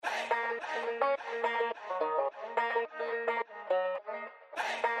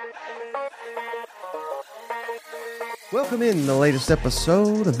Welcome in the latest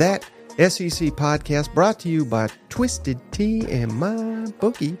episode of that SEC podcast brought to you by Twisted Tea and My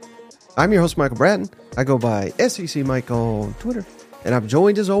Bookie. I'm your host, Michael Bratton. I go by SEC Mike on Twitter. And I'm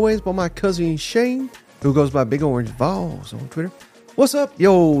joined, as always, by my cousin Shane, who goes by Big Orange Vols on Twitter. What's up,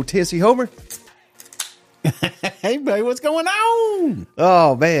 yo, Tennessee Homer? Hey, buddy, what's going on?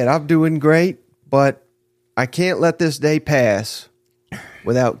 Oh, man, I'm doing great, but I can't let this day pass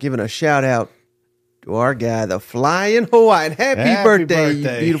without giving a shout-out to our guy, the Flying Hawaiian. Happy birthday, you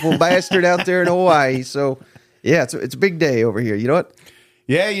beautiful bastard out there in Hawaii. So, yeah, it's a big day over here. You know what?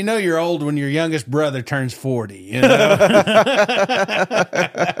 Yeah, you know you're old when your youngest brother turns 40, you know?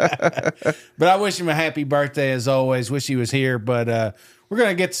 But I wish him a happy birthday, as always. Wish he was here, but we're going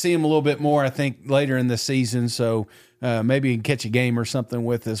to get to see him a little bit more, I think, later in the season. So maybe he can catch a game or something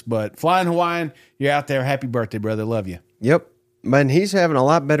with us. But Flying Hawaiian, you're out there. Happy birthday, brother. Love you. Yep. Man, he's having a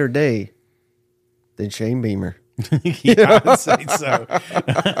lot better day than Shane Beamer. Yeah, I would say so.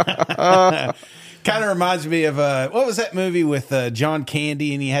 Kind of reminds me of what was that movie with John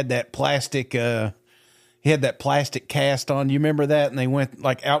Candy, and he had that plastic cast on. You remember that? And they went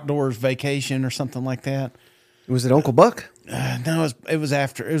like outdoors vacation or something like that. Was it Uncle Buck? No, it was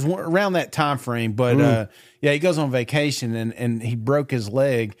after. It was around that time frame. But yeah, he goes on vacation and he broke his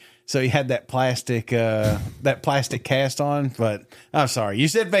leg. So he had that plastic cast on, but I'm sorry. You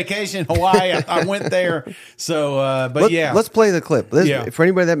said vacation, Hawaii. I went there. So, but yeah. Let's play the clip. For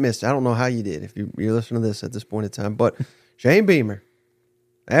anybody that missed it, I don't know how you did if you're listening to this at this point in time, but Shane Beamer,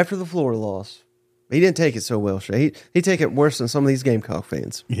 after the Florida loss, he didn't take it so well, Shane. He take it worse than some of these Gamecock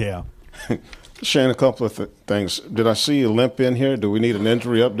fans. Yeah. Shane, a couple of things. Did I see you limp in here? Do we need an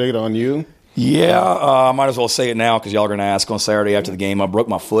injury update on you? Yeah, I might as well say it now because y'all are going to ask on Saturday after the game. I broke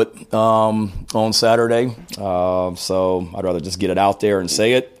my foot on Saturday, so I'd rather just get it out there and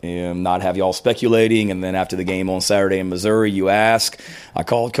say it and not have y'all speculating. And then after the game on Saturday in Missouri, you ask. I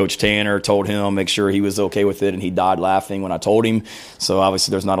called Coach Tanner, told him, make sure he was okay with it, and he died laughing when I told him. So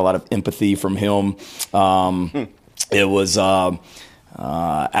obviously there's not a lot of empathy from him. It was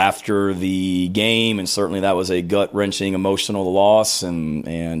after the game, and certainly that was a gut-wrenching emotional loss,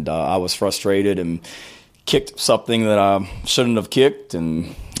 and I was frustrated and kicked something that I shouldn't have kicked,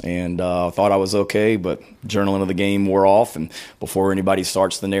 and thought I was okay, but journaling of the game wore off, and before anybody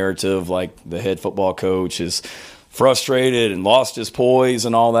starts the narrative like the head football coach is frustrated and lost his poise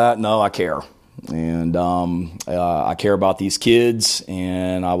and all that, no, I care. And I care about these kids,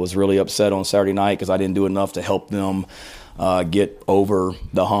 and I was really upset on Saturday night because I didn't do enough to help them get over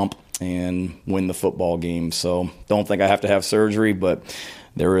the hump and win the football game. So don't think I have to have surgery, but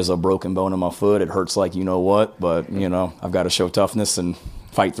there is a broken bone in my foot. It hurts like you know what, but, you know, I've got to show toughness and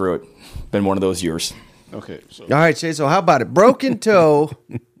fight through it. Been one of those years. Okay. So. All right, Shane, so how about it? Broken toe,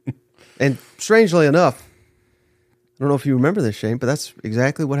 and strangely enough, I don't know if you remember this, Shane, but that's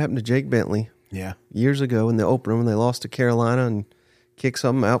exactly what happened to Jake Bentley. Yeah. Years ago in the opener when they lost to Carolina and kicked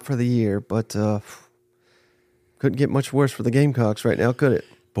something out for the year, but couldn't get much worse for the Gamecocks right now, could it?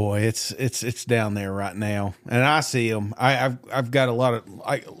 Boy, it's down there right now, and I see them. I've got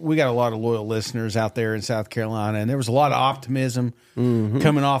we got a lot of loyal listeners out there in South Carolina, and there was a lot of optimism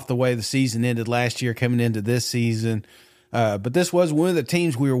coming off the way the season ended last year, coming into this season. But this was one of the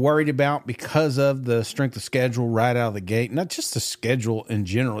teams we were worried about because of the strength of schedule right out of the gate. Not just the schedule in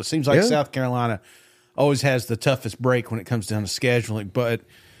general. It seems like South Carolina always has the toughest break when it comes down to scheduling, but.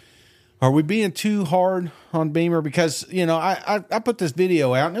 Are we being too hard on Beamer? Because, you know, I put this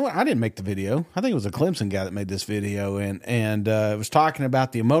video out. No, I didn't make the video. I think it was a Clemson guy that made this video. And it was talking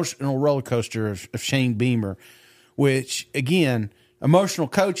about the emotional roller coaster of Shane Beamer, which, again, emotional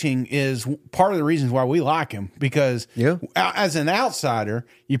coaching is part of the reasons why we like him. Because as an outsider,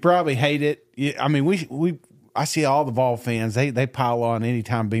 you probably hate it. I mean, I see all the Vol fans, they pile on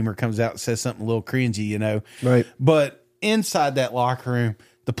anytime Beamer comes out and says something a little cringy, you know. Right. But inside that locker room,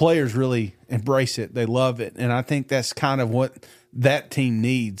 the players really embrace it. They love it. And I think that's kind of what that team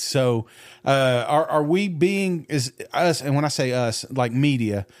needs. So are we being, is us, and when I say us, like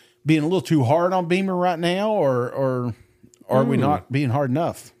media, being a little too hard on Beamer right now, or are we not being hard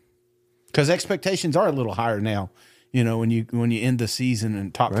enough? Because expectations are a little higher now, you know, when you end the season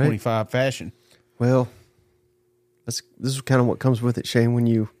in top 25 fashion. Well, this is kind of what comes with it, Shane, when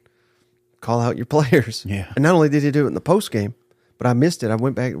you call out your players. Yeah. And not only did he do it in the post game, but I missed it. I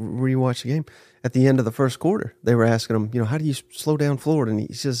went back and rewatched the game. At the end of the first quarter, they were asking him, you know, how do you slow down Florida? And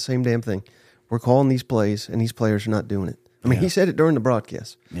he says the same damn thing. We're calling these plays, and these players are not doing it. I mean, he said it during the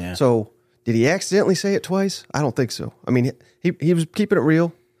broadcast. Yeah. So did he accidentally say it twice? I don't think so. I mean, he was keeping it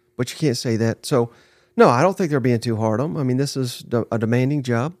real, but you can't say that. So, no, I don't think they're being too hard on him. I mean, this is a demanding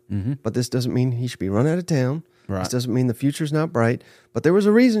job, but this doesn't mean he should be run out of town. Right. This doesn't mean the future's not bright. But there was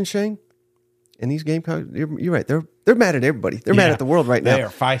a reason, Shane. And these you're right. They're mad at everybody. They're mad at the world right now. They are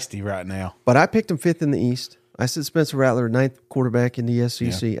feisty right now. But I picked him 5th in the East. I said Spencer Rattler, 9th quarterback in the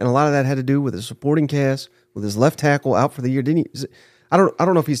SEC, and a lot of that had to do with his supporting cast, with his left tackle out for the year. Didn't he? I don't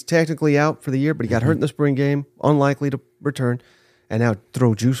know if he's technically out for the year, but he got hurt in the spring game, unlikely to return, and now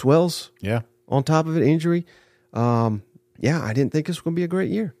throw Juice Wells. Yeah. On top of it, injury. I didn't think this was going to be a great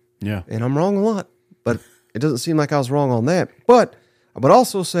year. Yeah. And I'm wrong a lot, but it doesn't seem like I was wrong on that. But I would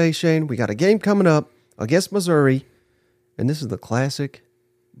also say, Shane, we got a game coming up against Missouri, and this is the classic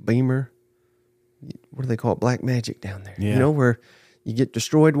Beamer, what do they call it, black magic down there. Yeah. You know, where you get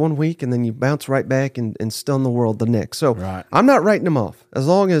destroyed one week and then you bounce right back and stun the world the next. So I'm not writing him off. As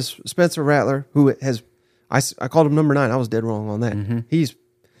long as Spencer Rattler, who has, I called him number 9. I was dead wrong on that. He's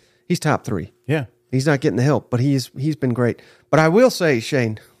top 3. Yeah. He's not getting the help, but he's been great. But I will say,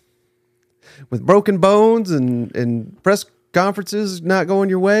 Shane, with broken bones and press conferences not going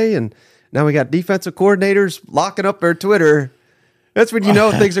your way, and now we got defensive coordinators locking up their Twitter, that's when you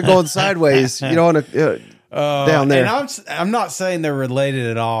know things are going sideways. You know, down there. And I'm not saying they're related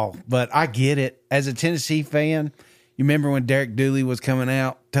at all, but I get it. As a Tennessee fan, you remember when Derek Dooley was coming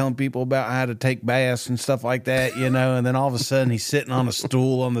out telling people about how to take baths and stuff like that, you know, and then all of a sudden he's sitting on a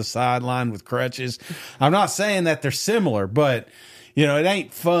stool on the sideline with crutches. I'm not saying that they're similar, but, you know, it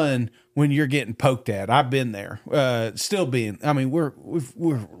ain't fun when you're getting poked at. I've been there, still being. I mean, we're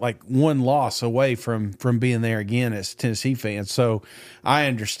like one loss away from being there again as Tennessee fans. So I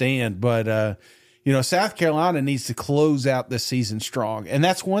understand, but you know, South Carolina needs to close out this season strong, and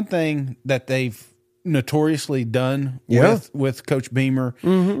that's one thing that they've notoriously done with Coach Beamer,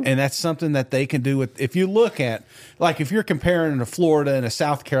 and that's something that they can do with. If you look at, like, if you're comparing a Florida and a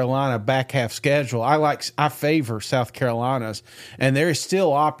South Carolina back half schedule, I favor South Carolina's, and there is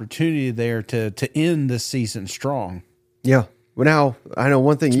still opportunity there to end this season strong. Yeah. Well, now I know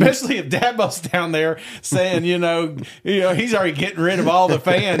one thing, especially if Dabo's down there saying, you know, he's already getting rid of all the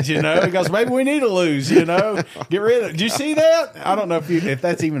fans. You know, he goes, maybe we need to lose. You know, get rid of. Did you see that? I don't know if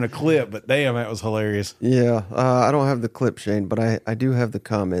that's even a clip, but damn, that was hilarious. Yeah, I don't have the clip, Shane, but I do have the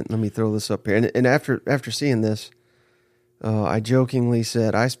comment. Let me throw this up here. And after seeing this, I jokingly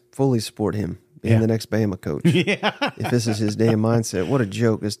said I fully support him being the next Bama coach. Yeah. If this is his damn mindset, what a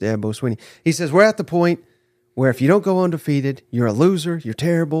joke, this Dabo Swinney. He says we're at the point where if you don't go undefeated, you're a loser, you're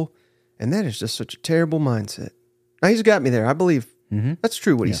terrible, and that is just such a terrible mindset. Now, he's got me there. I believe that's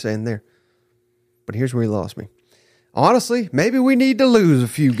true what he's saying there. But here's where he lost me. Honestly, maybe we need to lose a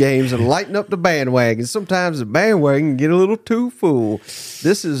few games and lighten up the bandwagon. Sometimes the bandwagon can get a little too full.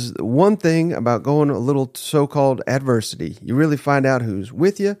 This is one thing about going a little so-called adversity. You really find out who's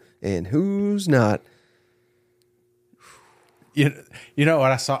with you and who's not. You know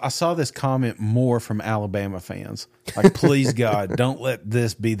what I saw? I saw this comment more from Alabama fans. Like, please God, don't let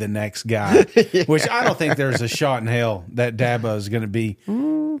this be the next guy. Which I don't think there's a shot in hell that Dabo is going to be.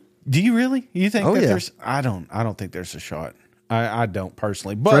 Do you really? You think there's? I don't think there's a shot. I don't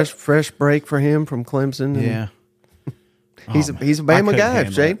personally. But fresh break for him from Clemson. Yeah, he's a Bama guy,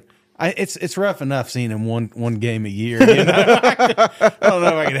 Shane. It's rough enough seeing him one game a year. You know? I don't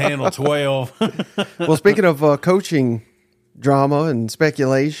know if I can handle 12. Well, speaking of coaching drama and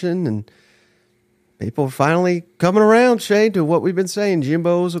speculation, and people are finally coming around, Shane, to what we've been saying.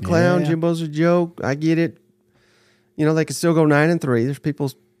 Jimbo's a clown. Jimbo's a joke. I get it. You know, they could still go 9-3. There's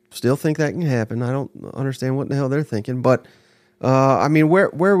people still think that can happen. I don't understand what the hell they're thinking. But, I mean, where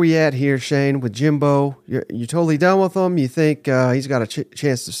are we at here, Shane, with Jimbo? You're totally done with him? You think he's got a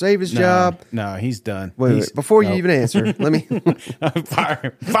chance to save his job? No, he's done. Wait. Before you even answer, let me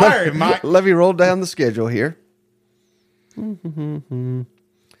fire him, Mike. Let me roll down the schedule here.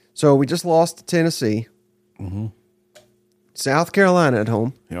 So we just lost to Tennessee. South Carolina at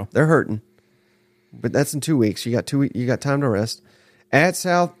home. Yeah. They're hurting, but that's in 2 weeks. You got 2 weeks. You got time to rest. At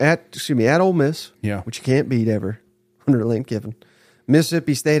Ole Miss. Yeah. Which you can't beat ever under Lane Kiffin.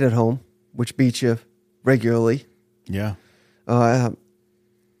 Mississippi State at home, which beats you regularly. Yeah.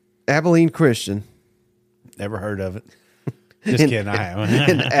 Abilene Christian. Never heard of it. Just kidding. I haven't.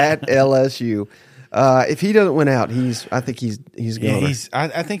 And at LSU. If he doesn't win out, I think he's going. Yeah,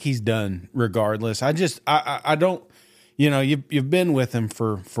 I think he's done regardless. I don't. You know, you've been with him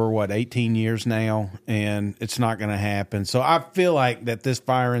for what, 18 years now, and it's not going to happen. So I feel like that this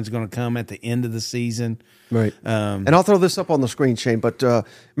firing is going to come at the end of the season, right? And I'll throw this up on the screen, Shane. But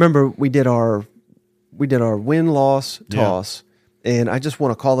remember, we did our win-loss toss, and I just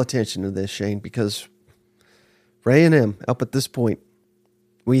want to call attention to this, Shane, because for A&M up at this point,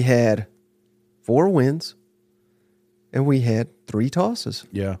 we had 4 wins, and we had 3 tosses.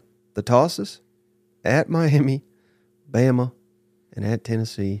 Yeah. The tosses at Miami, Bama, and at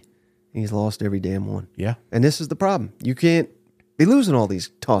Tennessee. He's lost every damn one. Yeah. And this is the problem. You can't be losing all these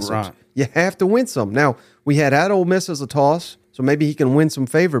toss-ups. Right. You have to win some. Now, we had at Ole Miss as a toss, so maybe he can win some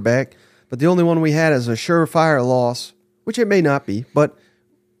favor back. But the only one we had is a surefire loss, which it may not be, but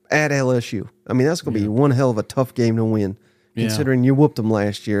at LSU. I mean, that's going to be one hell of a tough game to win, considering you whooped them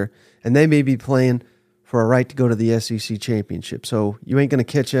last year. And they may be playing for a right to go to the SEC championship. So you ain't going to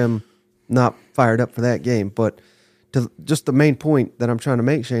catch them not fired up for that game. But just the main point that I'm trying to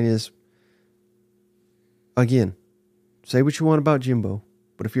make, Shane, is, again, say what you want about Jimbo,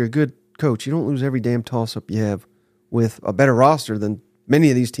 but if you're a good coach, you don't lose every damn toss-up you have with a better roster than many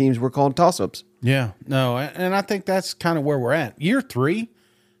of these teams were called toss-ups. Yeah, no, and I think that's kind of where we're at. Year 3,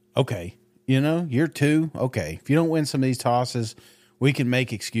 okay. Year 2, okay. If you don't win some of these tosses, we can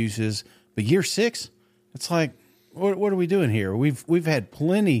make excuses. But year 6, it's like, what are we doing here? We've had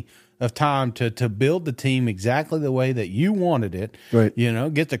plenty of time to build the team exactly the way that you wanted it. Right.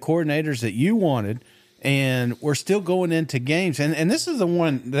 Get the coordinators that you wanted, and we're still going into games. And this is the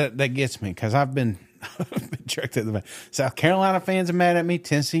one that gets me, because I've been tricked at the back. South Carolina fans are mad at me.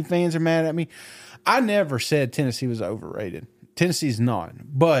 Tennessee fans are mad at me. I never said Tennessee was overrated. Tennessee's not.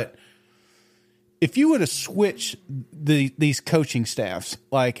 But if you would have switched these coaching staffs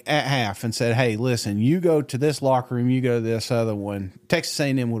like at half and said, hey, listen, you go to this locker room, you go to this other one, Texas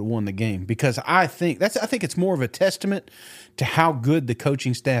A&M would have won the game, because I think it's more of a testament to how good the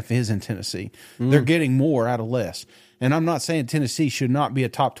coaching staff is in Tennessee. They're getting more out of less. And I'm not saying Tennessee should not be a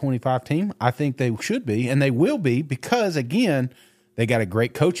top 25 team. I think they should be, and they will be, because, again, they got a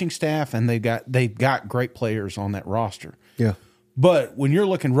great coaching staff and they've got great players on that roster. Yeah. But when you're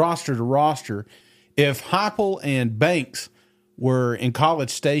looking roster to roster, if Heupel and Banks were in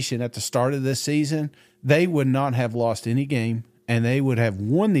College Station at the start of this season, they would not have lost any game, and they would have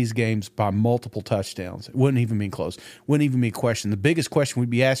won these games by multiple touchdowns. It wouldn't even be close. Wouldn't even be a question. The biggest question we'd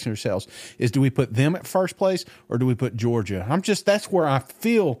be asking ourselves is, do we put them at first place or do we put Georgia? That's where I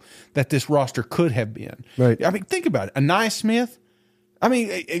feel that this roster could have been. Right. I mean, think about it. Anais Smith, I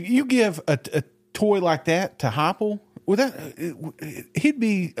mean, you give a toy like that to Heupel, he'd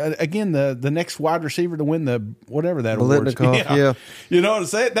be again the next wide receiver to win the whatever that award. Yeah. You know what I'm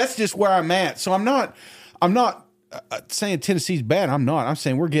saying? That's just where I'm at. So I'm not saying Tennessee's bad. I'm not. I'm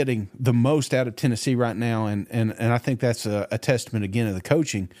saying we're getting the most out of Tennessee right now, and I think that's a testament again of the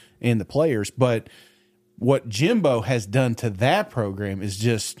coaching and the players. But what Jimbo has done to that program is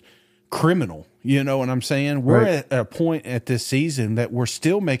just criminal. You know what I'm saying? We're at a point at this season that we're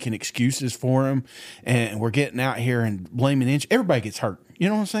still making excuses for him, and we're getting out here and blaming injuries. Everybody gets hurt. You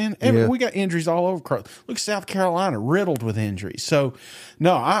know what I'm saying? We got injuries all over. Look, South Carolina riddled with injuries. So,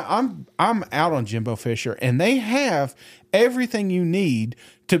 no, I'm out on Jimbo Fisher, and they have everything you need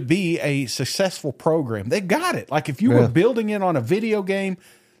to be a successful program. They got it. Like if you were building it on a video game.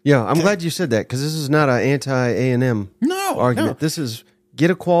 Yeah, I'm glad you said that, because this is not an anti-A&M argument. No. This is get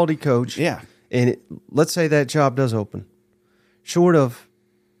a quality coach. Yeah. And let's say that job does open. Short of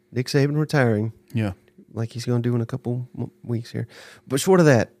Nick Saban retiring. Yeah. Like he's going to do in a couple weeks here. But short of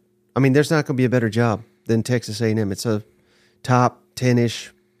that, I mean, there's not going to be a better job than Texas A&M. It's a top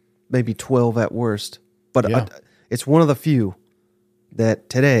 10-ish, maybe 12 at worst. But it's one of the few that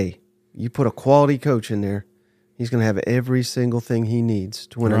today you put a quality coach in there, he's going to have every single thing he needs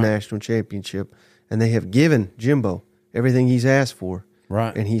to win a national championship. And they have given Jimbo everything he's asked for.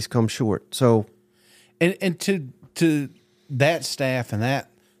 Right. And he's come short. So, and to that staff and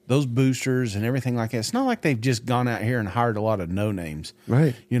those boosters and everything like that, it's not like they've just gone out here and hired a lot of no names.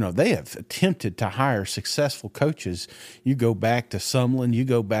 Right. They have attempted to hire successful coaches. You go back to Sumlin, you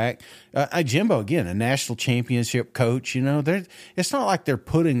go back Jimbo again, a national championship coach. It's not like they're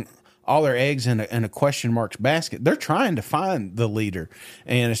putting all their eggs in a question marks basket. They're trying to find the leader,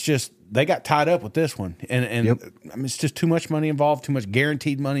 and it's just they got tied up with this one, and I mean, it's just too much money involved, too much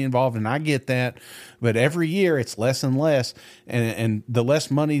guaranteed money involved, and I get that, but every year it's less and less, and the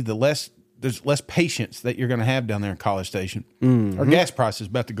less money, there's less patience that you're going to have down there in College Station. Our gas price is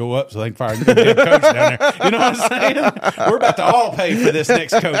about to go up, so they can fire a new damn coach down there. You know what I'm saying? We're about to all pay for this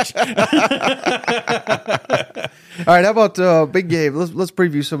next coach. all right, how about big game? Let's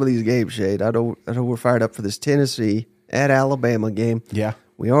preview some of these games, Shade. I know we're fired up for this Tennessee at Alabama game. Yeah.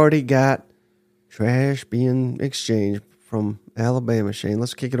 We already got trash being exchanged from Alabama, Shane.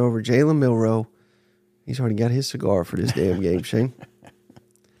 Let's kick it over. Jalen Milroe. He's already got his cigar for this damn game, Shane.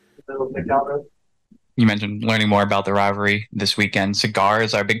 you mentioned learning more about the rivalry this weekend.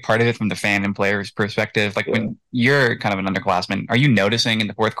 Cigars are a big part of it from the fan and players' perspective. Like when you're kind of an underclassman, are you noticing in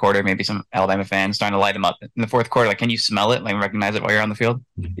the fourth quarter maybe some Alabama fans starting to light them up in the fourth quarter? Like, can you smell it, like recognize it while you're on the field?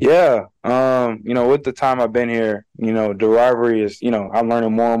 Yeah. With the time I've been here, the rivalry is, I'm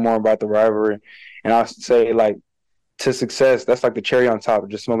learning more and more about the rivalry. And I'll say, like, to success, that's like the cherry on top,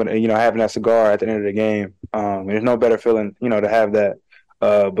 just smoking, having that cigar at the end of the game. There's no better feeling, to have that.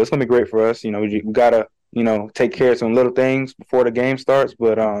 But it's gonna be great for us. We gotta, take care of some little things before the game starts.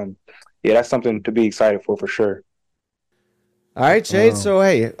 But yeah, that's something to be excited for sure. All right, Shade. So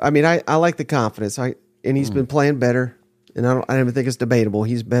hey, I mean, I like the confidence. And he's been playing better, and I don't even think it's debatable.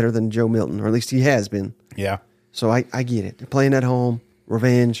 He's better than Joe Milton, or at least he has been. Yeah. So I get it. Playing at home,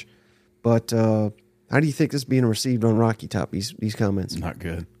 revenge, but how do you think this is being received on Rocky Top? These comments. Not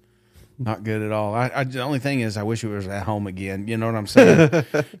good. Not good at all. The only thing is, I wish it was at home again. You know what I'm saying?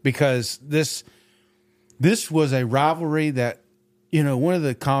 Because this was a rivalry that, one of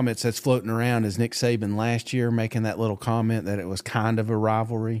the comments that's floating around is Nick Saban last year making that little comment that it was kind of a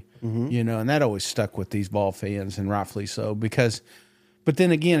rivalry, and that always stuck with these ball fans, and rightfully so. But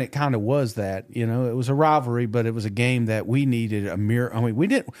then again, it kind of was that, it was a rivalry, but it was a game that we needed a mirror. I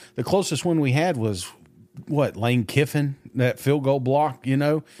mean, the closest one we had was Lane Kiffin, that field goal block, I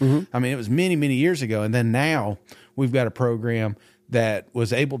mean, it was many, many years ago. And then now we've got a program that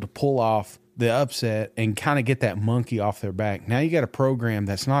was able to pull off the upset and kind of get that monkey off their back. Now you got a program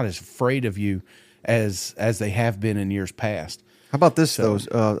that's not as afraid of you as they have been in years past. How about this, though?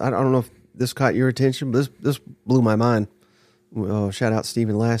 I don't know if this caught your attention, but this blew my mind. Shout out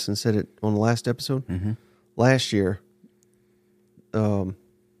Stephen Lassen, said it on the last episode. Last year,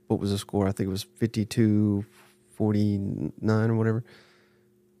 what was the score? I think it was 52-49 or whatever.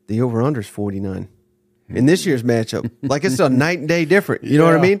 The over-under is 49. In this year's matchup, like it's a night and day different. You know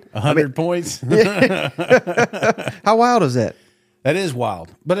what I mean? 100 points. How wild is that? That is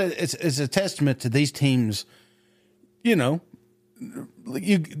wild. But it's a testament to these teams,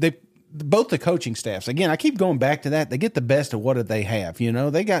 both the coaching staffs. Again, I keep going back to that. They get the best of what they have.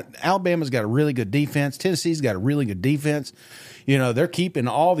 Alabama's got a really good defense. Tennessee's got a really good defense. They're keeping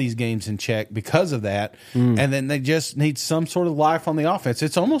all these games in check because of that. And then they just need some sort of life on the offense.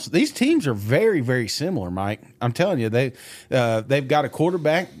 It's almost, these teams are very, very similar, Mike. I'm telling you, they've got a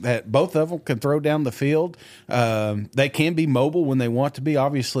quarterback that both of them can throw down the field. They can be mobile when they want to be.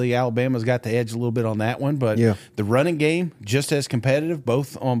 Obviously, Alabama's got the edge a little bit on that one, but the running game, just as competitive,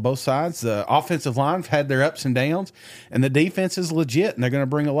 on both sides. The offensive line have had their ups and downs, and the defense is legit, and they're going to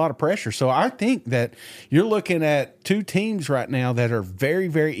bring a lot of pressure. So I think that you're looking at two teams right now that are very,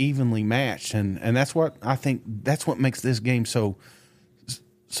 very evenly matched, and that's what I think. That's what makes this game so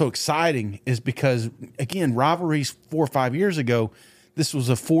exciting, is because, again, rivalries 4 or 5 years ago, this was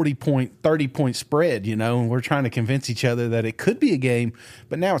a 40-point, 30-point spread, and we're trying to convince each other that it could be a game,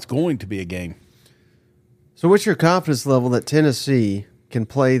 but now it's going to be a game. So what's your confidence level that Tennessee can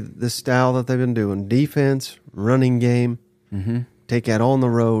play the style that they've been doing, defense, running game, take that on the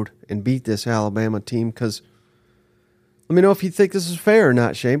road and beat this Alabama team? Because let me know if you think this is fair or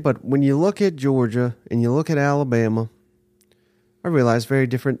not, Shane, but when you look at Georgia and you look at Alabama, I realize very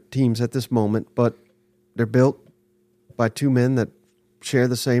different teams at this moment, but they're built by two men that share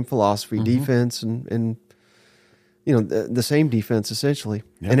the same philosophy, defense, and the same defense, essentially.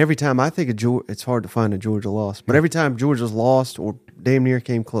 Yep. And every time I think of Georgia, it's hard to find a Georgia loss, but every time Georgia's lost or damn near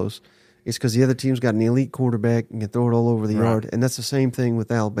came close, it's because the other team's got an elite quarterback and can throw it all over the yard, and that's the same thing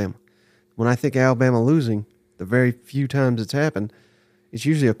with Alabama. When I think Alabama losing, the very few times it's happened, it's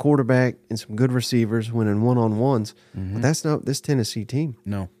usually a quarterback and some good receivers winning one-on-ones. But that's not this Tennessee team.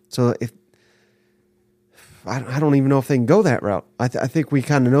 No. So I don't even know if they can go that route. I think we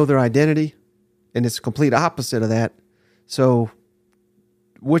kind of know their identity, and it's the complete opposite of that. So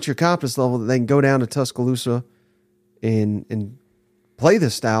what's your confidence level that they can go down to Tuscaloosa and play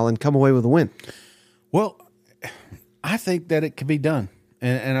this style and come away with a win? Well, I think that it could be done.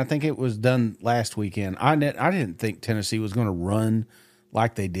 And I think it was done last weekend. I didn't think Tennessee was going to run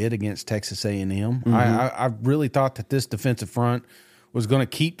like they did against Texas A&M. I really thought that this defensive front was going to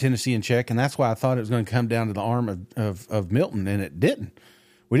keep Tennessee in check, and that's why I thought it was going to come down to the arm of Milton, and it didn't.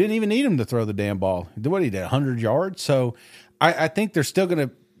 We didn't even need him to throw the damn ball. What he did, 100 yards? So I think there's still going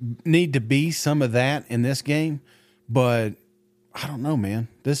to need to be some of that in this game, but I don't know, man.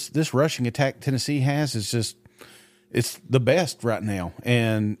 This rushing attack Tennessee has is just, it's the best right now,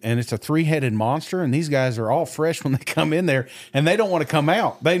 and it's a three-headed monster, and these guys are all fresh when they come in there, and they don't want to come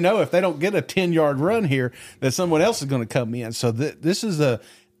out. They know if they don't get a 10-yard run here that someone else is going to come in. So this is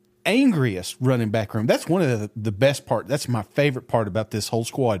angriest running back room. That's one of the best part. That's my favorite part about this whole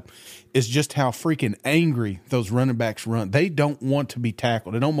squad is just how freaking angry those running backs run. They don't want to be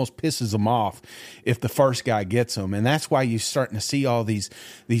tackled. It almost pisses them off if the first guy gets them. And that's why you're starting to see all these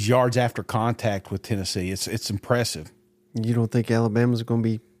yards after contact with Tennessee. It's impressive. You don't think Alabama's going to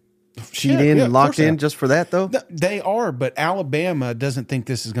be keyed in and locked in just for that, though? They are, but Alabama doesn't think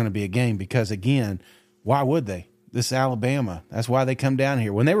this is going to be a game because, again, why would they? This is Alabama. That's why they come down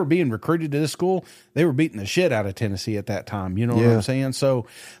here. When they were being recruited to this school, they were beating the shit out of Tennessee at that time. You know what I'm saying? So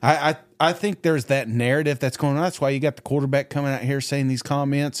I think there's that narrative that's going on. That's why you got the quarterback coming out here saying these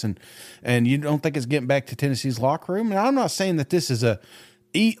comments, and you don't think it's getting back to Tennessee's locker room. And I'm not saying that this is a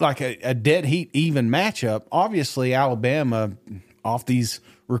dead heat even matchup. Obviously, Alabama off these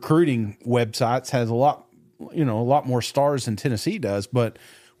recruiting websites has a lot more stars than Tennessee does. But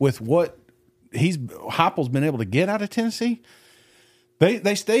with what Heupel's been able to get out of Tennessee,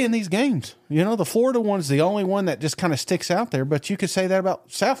 they stay in these games. You know, the Florida one's the only one that just kind of sticks out there, but you could say that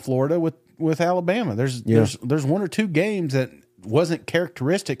about South Florida with Alabama. There's one or two games that wasn't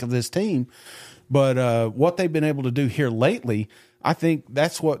characteristic of this team, but what they've been able to do here lately, I think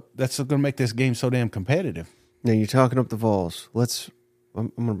that's going to make this game so damn competitive. Now you're talking up the Vols. I'm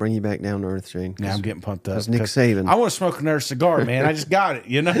going to bring you back down to earth, Shane. Now I'm getting pumped up. That's Nick Saban. I want to smoke another cigar, man. I just got it,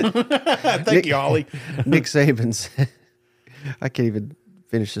 you know? Thank you, Ollie. Nick Saban's. I can't even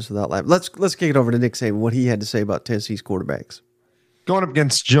finish this without laughing. Let's kick it over to Nick Saban, what he had to say about Tennessee's quarterbacks. Going up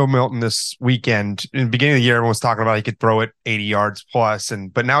against Joe Milton this weekend, in the beginning of the year, everyone was talking about he could throw it 80 yards plus,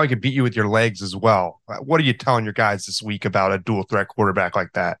 but now he could beat you with your legs as well. What are you telling your guys this week about a dual threat quarterback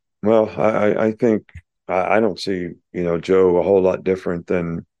like that? Well, I think I don't see, Joe a whole lot different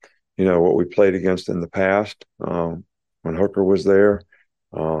than, what we played against in the past. When Hooker was there,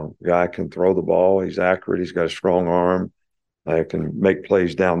 guy can throw the ball. He's accurate. He's got a strong arm. Can make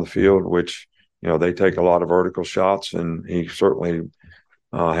plays down the field, which, they take a lot of vertical shots, and he certainly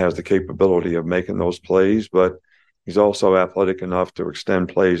has the capability of making those plays. But he's also athletic enough to extend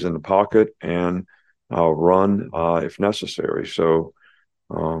plays in the pocket and run if necessary. So,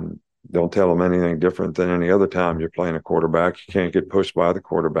 don't tell them anything different than any other time you're playing a quarterback. You can't get pushed by the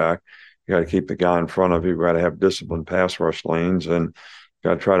quarterback. You got to keep the guy in front of you. You got to have disciplined pass rush lanes, and you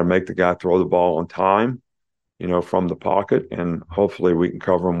got to try to make the guy throw the ball on time, from the pocket, and hopefully we can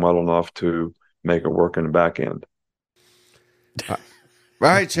cover him well enough to make it work in the back end. All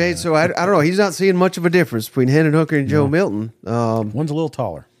right, Shane. So I don't know. He's not seeing much of a difference between Hendon Hooker and Joe Milton. One's a little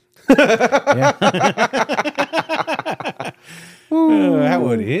taller. How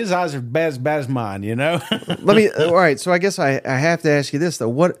would he? His eyes are bad as mine, All right. So I guess I have to ask you this though.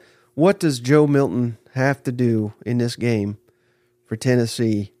 What does Joe Milton have to do in this game for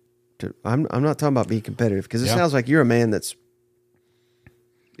Tennessee? I'm not talking about being competitive, because it sounds like you're a man that's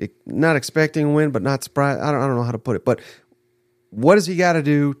not expecting a win, but not surprised. I don't know how to put it, but what does he got to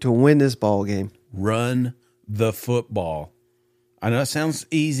do to win this ball game? Run the football. I know it sounds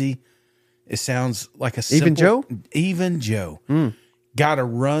easy. It sounds like a simple, even Joe. Got to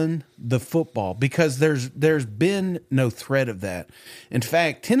run the football, because there's been no threat of that. In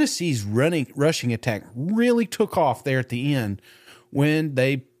fact, Tennessee's rushing attack really took off there at the end when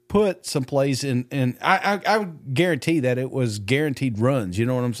they put some plays in, and I would guarantee that it was guaranteed runs. You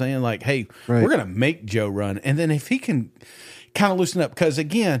know what I'm saying? Like, hey, we're going to make Joe run. And then if he can kind of loosen up, because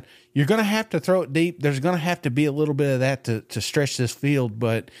again, you're going to have to throw it deep. There's going to have to be a little bit of that to stretch this field,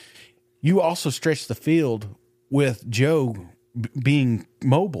 but you also stretch the field with Joe being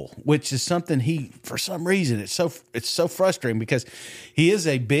mobile, which is something for some reason, it's so frustrating, because he is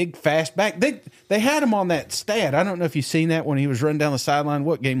a big, fast back. They had him on that stat. I don't know if you've seen that when he was running down the sideline.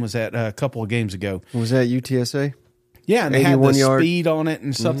 What game was that? A couple of games ago. Was that UTSA? Yeah, and they had the speed on it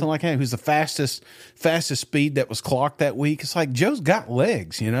and something like that. Who's the fastest speed that was clocked that week? It's like, Joe's got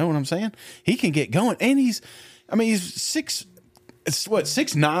legs, you know what I'm saying? He can get going, and he's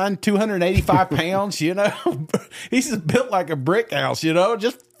 6'9", 285 pounds, He's built like a brick house,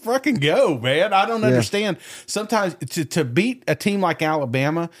 Just fucking go, man. I don't understand. Sometimes to beat a team like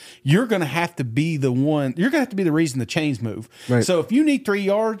Alabama, you're going to have to be the one. You're going to have to be the reason the chains move. Right. So if you need 3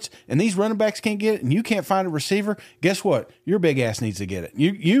 yards and these running backs can't get it, and you can't find a receiver, guess what? Your big ass needs to get it.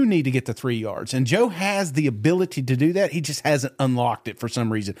 You need to get the 3 yards. And Joe has the ability to do that. He just hasn't unlocked it for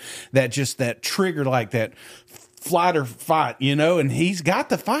some reason. That trigger, like that flight or fight, and he's got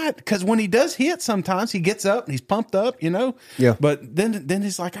the fight, because when he does hit, sometimes he gets up and he's pumped up, Yeah. But then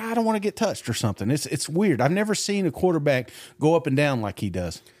he's like, I don't want to get touched or something. It's weird. I've never seen a quarterback go up and down like he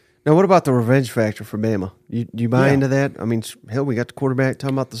does. Now, what about the revenge factor for Bama? You buy into that? I mean, hell, we got the quarterback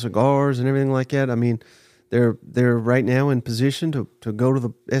talking about the cigars and everything like that. I mean, They're right now in position to go to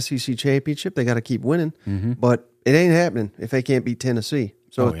the SEC championship. They got to keep winning, but it ain't happening if they can't beat Tennessee.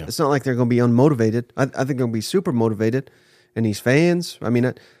 So it's not like they're going to be unmotivated. I think they're going to be super motivated. And these fans, I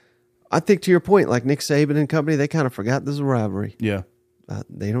mean, I think to your point, like Nick Saban and company, they kind of forgot this is a rivalry. Yeah.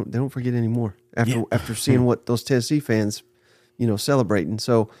 They don't forget anymore after seeing what those Tennessee fans, celebrating.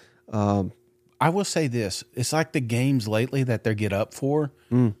 So I will say this: it's like the games lately that they get up for.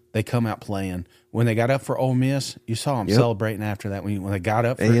 They come out playing. When they got up for Ole Miss, you saw them celebrating after that. When they got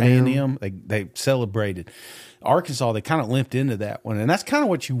up for A&M, they celebrated. Arkansas, they kind of limped into that one, and that's kind of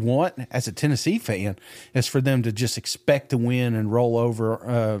what you want as a Tennessee fan, is for them to just expect to win and roll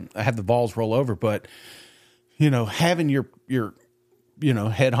over, have the balls roll over. But having your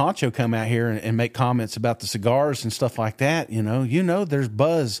head honcho come out here and make comments about the cigars and stuff like that, there's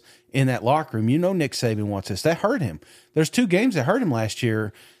buzz in that locker room. Nick Saban wants this. That hurt him. There's 2 games that hurt him last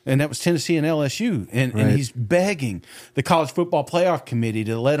year, and that was Tennessee and LSU. And he's begging the College Football Playoff Committee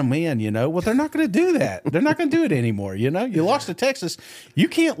to let him in, Well, they're not going to do that. They're not going to do it anymore, You lost to Texas. You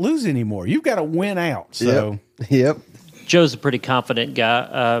can't lose anymore. You've got to win out. So, Yep. Joe's a pretty confident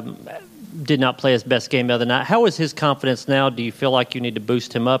guy. Did not play his best game the other night. How is his confidence now? Do you feel like you need to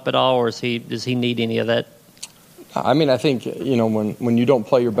boost him up at all, or does he need any of that? I mean, I think, when you don't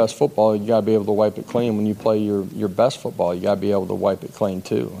play your best football, you got to be able to wipe it clean. When you play your best football, you got to be able to wipe it clean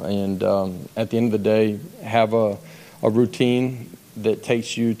too. And at the end of the day, have a routine that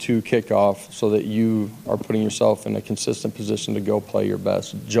takes you to kickoff so that you are putting yourself in a consistent position to go play your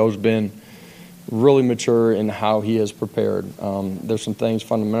best. Joe's been really mature in how he has prepared. There's some things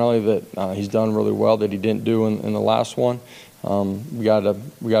fundamentally that he's done really well that he didn't do in the last one. We got to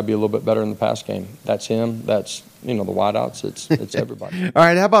be a little bit better in the pass game. That's him. That's the wideouts. It's everybody. All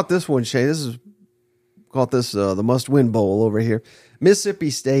right, how about this one, Shay? This is the must-win bowl over here.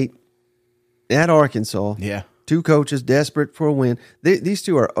 Mississippi State at Arkansas. Yeah. 2 coaches desperate for a win. These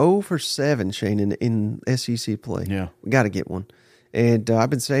 2 are 0 for 7, Shane, in SEC play. Yeah. We got to get one. And I've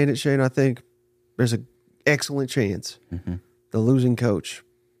been saying it, Shane. I think there's an excellent chance the losing coach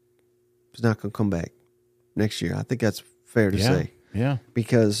is not going to come back next year. I think that's fair to say. Yeah.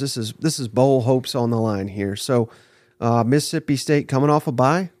 Because this is bowl hopes on the line here. So Mississippi State coming off a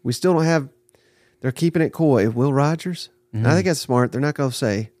bye. We still don't have. They're keeping it cool. Will Rogers. And I think that's smart. They're not going to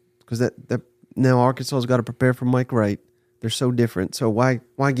say, because that now Arkansas's got to prepare for Mike Wright. They're so different. So why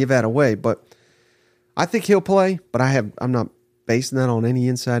give that away? But I think he'll play. But I'm not basing that on any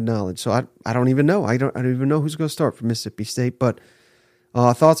inside knowledge. So I don't even know. I don't even know who's going to start for Mississippi State. But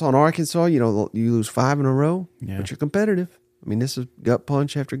thoughts on Arkansas? You lose 5 in a row, but you're competitive. I mean, this is gut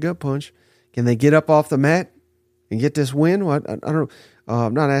punch after gut punch. Can they get up off the mat and get this win? Well, I don't know.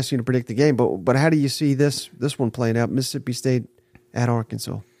 I'm not asking you to predict the game, but how do you see this one playing out? Mississippi State at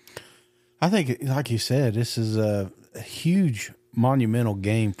Arkansas. I think, like you said, this is a huge monumental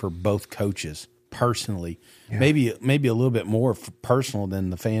game for both coaches. Personally, maybe a little bit more personal than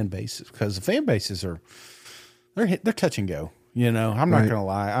the fan bases, because the fan bases they're touch and go. I'm not gonna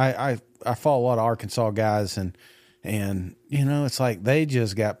lie. I follow a lot of Arkansas guys, and it's like they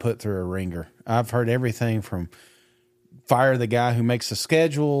just got put through a ringer. I've heard everything from fire the guy who makes the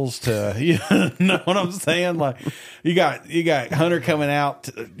schedules to know what I'm saying. Like you got Hunter coming out,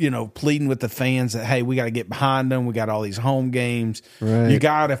 pleading with the fans that, hey, we got to get behind them. We got all these home games. Right. You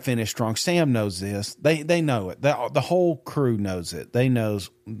got to finish strong. Sam knows this. They know it. The whole crew knows it. They knows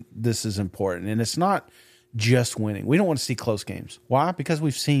this is important, and it's not just winning. We don't want to see close games. Why? Because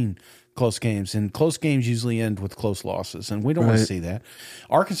we've seen close games, and close games usually end with close losses, and we don't want to see that.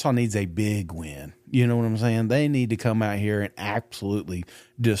 Arkansas needs a big win. You know what I'm saying? They need to come out here and absolutely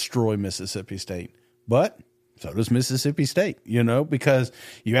destroy Mississippi State. But so does Mississippi State, because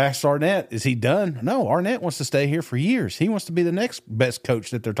you asked Arnett, is he done? No, Arnett wants to stay here for years. He wants to be the next best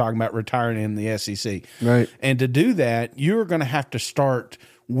coach that they're talking about retiring in the SEC. Right. And to do that, you're going to have to start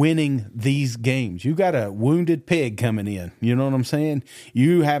winning these games. You got a wounded pig coming in. You know what I'm saying?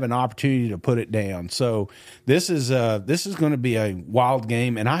 You have an opportunity to put it down. So this is going to be a wild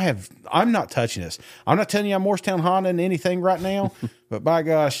game, and I'm not touching this. I'm not telling you I'm Morristown Honda and anything right now, but by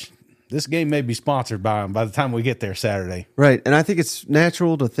gosh, this game may be sponsored by them by the time we get there Saturday. Right, and I think it's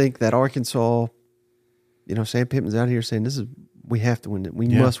natural to think that Arkansas, Sam Pittman's out here saying we have to win it. We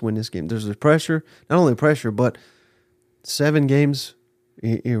must win this game. There's the pressure, not only pressure, but 7 games.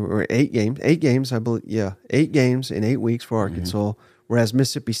 Or 8 games, I believe. Yeah, 8 games in 8 weeks for Arkansas, whereas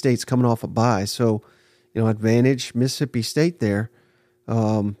Mississippi State's coming off a bye. So, advantage Mississippi State there.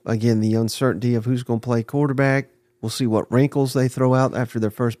 Again, the uncertainty of who's going to play quarterback. We'll see what wrinkles they throw out after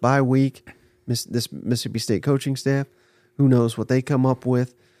their first bye week. This Mississippi State coaching staff, who knows what they come up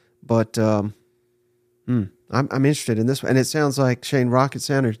with. But, I'm interested in this one. And it sounds like Shane Rocket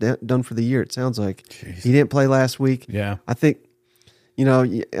Sanders done for the year. It sounds like he didn't play last week. Yeah. I think you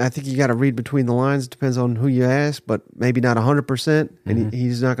got to read between the lines. It depends on who you ask, but maybe not 100%. And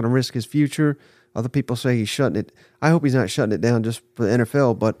he's not going to risk his future. Other people say he's shutting it. I hope he's not shutting it down just for the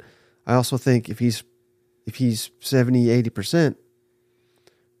NFL, but I also think if he's 70, 80%,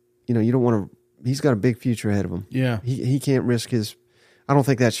 you don't want to. He's got a big future ahead of him. Yeah. He can't risk his. I don't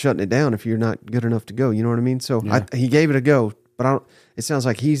think that's shutting it down if you're not good enough to go. You know what I mean? So he gave it a go, but it sounds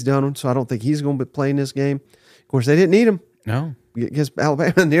like he's done, so I don't think he's going to be playing this game. Of course, they didn't need him. No. Because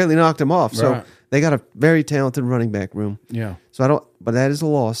Alabama nearly knocked him off. So Right. they got a very talented running back room. Yeah. So but that is a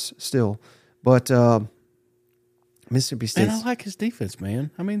loss still. But Mississippi State. And I like his defense, man.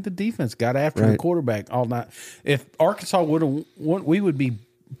 I mean, the defense got after the quarterback all night. If Arkansas would have won, we would be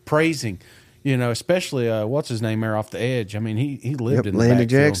praising, especially what's his name there off the edge. I mean, he lived in the Landon backfield.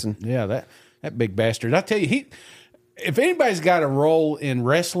 Jackson. Yeah, that big bastard. I tell you, if anybody's got a role in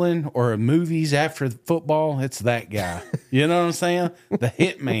wrestling or movies after football, it's that guy. You know what I'm saying? The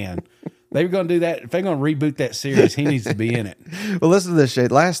hitman. They were going to do that. If they're going to reboot that series, he needs to be in it. Well, listen to this,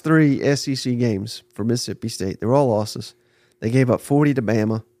 Shade. Last 3 SEC games for Mississippi State, they were all losses. They gave up 40 to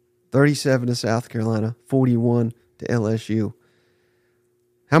Bama, 37 to South Carolina, 41 to LSU.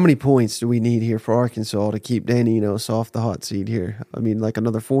 How many points do we need here for Arkansas to keep Dan Enos off the hot seat here? I mean, like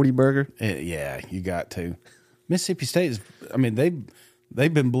another 40 burger? Yeah, you got to. Mississippi State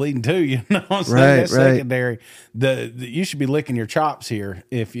they've been bleeding too, you know what I'm saying? Right, That's secondary. You should be licking your chops here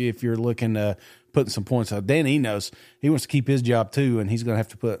if you're looking putting some points up. Dan Enos, he wants to keep his job too, and he's going to have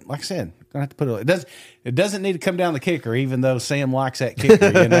to put, like I said, it doesn't need to come down the kicker, even though Sam likes that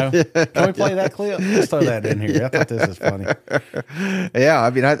kicker, Can we play that clip? Let's throw that in here. I thought this was funny. Yeah, I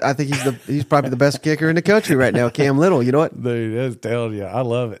mean, I think he's probably the best kicker in the country right now, Cam Little. You know what? Dude, that's telling you. I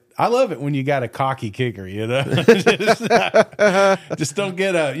love it. I love it when you got a cocky kicker, Just don't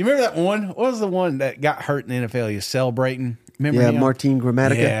get you remember that one? What was the one that got hurt in the NFL? He was celebrating. Remember him? Martin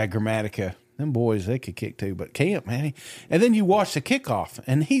Gramatica. Yeah, Gramatica. Them boys, they could kick too, but Camp, man. And then you watch the kickoff,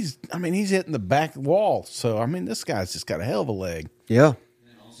 and he's hitting the back wall. So, this guy's just got a hell of a leg. Yeah.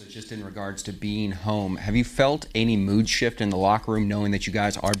 And also, just in regards to being home, have you felt any mood shift in the locker room knowing that you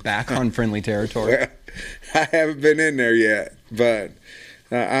guys are back on friendly territory? Well, I haven't been in there yet, but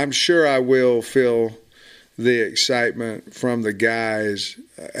I'm sure I will feel the excitement from the guys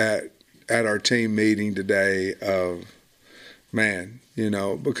at our team meeting today of, man,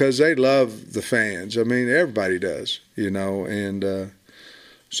 because they love the fans. Everybody does, and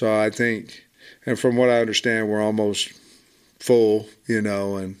so I think, and from what I understand, we're almost full,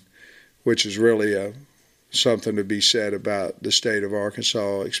 and which is really something to be said about the state of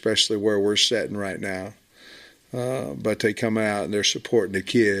Arkansas, especially where we're sitting right now. But they come out and they're supporting the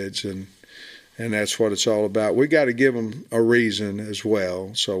kids, and that's what it's all about. We got to give them a reason as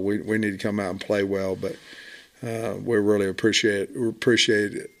well, so we need to come out and play well, but we're really appreciative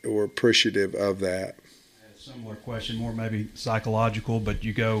of that. Similar question, more maybe psychological, but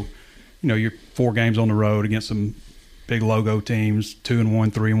you go, you're 4 games on the road against some big logo teams,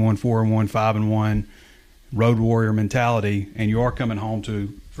 2-1, 3-1, 4-1, 5-1, road warrior mentality, and you are coming home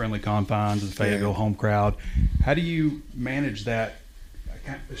to friendly confines, the Fayetteville home crowd. How do you manage that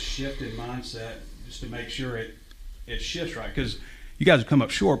kind of shift in mindset just to make sure it shifts right? Because you guys have come up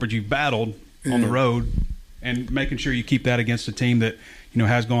short, but you've battled on the road, and making sure you keep that against a team that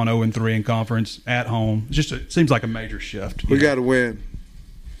has gone 0-3 in conference at home. It seems like a major shift. We got to win.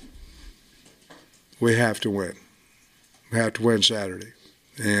 We have to win. We have to win Saturday,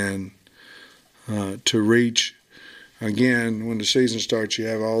 and to reach. Again, when the season starts, you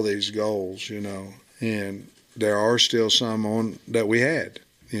have all these goals, and there are still some on that we had,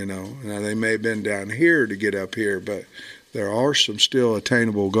 Now, they may have been down here to get up here, but there are some still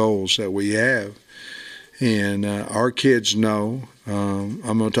attainable goals that we have. And our kids know. I'm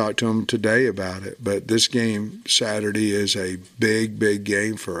going to talk to them today about it. But this game Saturday is a big, big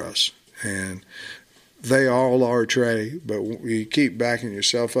game for us. And they all are, Trey, but you keep backing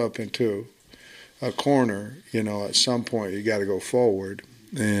yourself up into a corner, at some point you got to go forward.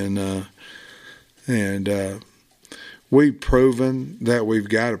 And we've proven that we've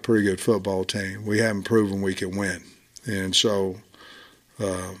got a pretty good football team. We haven't proven we can win. And so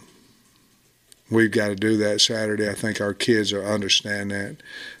we've got to do that Saturday. I think our kids understand that.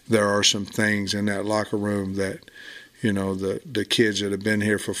 There are some things in that locker room that, the kids that have been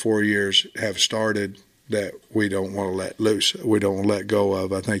here for 4 years have started that we don't want to let loose. We don't want to let go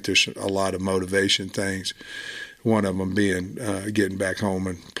of. I think there's a lot of motivation things. One of them being getting back home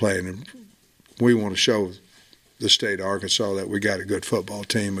and playing. And we want to show the state of Arkansas that we got a good football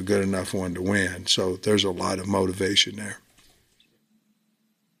team, a good enough one to win. So there's a lot of motivation there.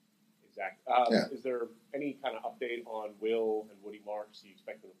 Exactly. Is there any kind of update on Will and Woody Marks? Do you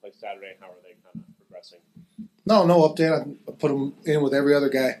expect them to play Saturday? How are they kind of progressing? No update. I put them in with every other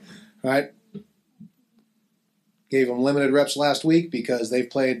guy. All right. Gave them limited reps last week because they've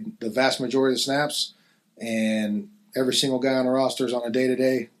played the vast majority of the snaps, and every single guy on the roster is on a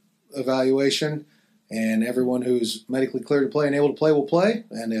day-to-day evaluation, and everyone who's medically cleared to play and able to play will play,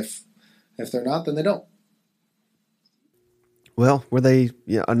 and if they're not, then they don't. Well,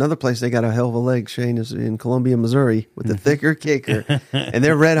 another place they got a hell of a leg, Shane, is in Columbia, Missouri, with the thicker kicker, and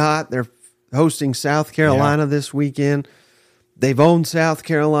they're red hot. They're hosting South Carolina this weekend. They've owned South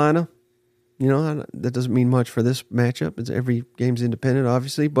Carolina. That doesn't mean much for this matchup. It's every game's independent,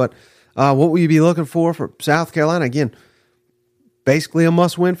 obviously. But what will you be looking for South Carolina? Again, basically a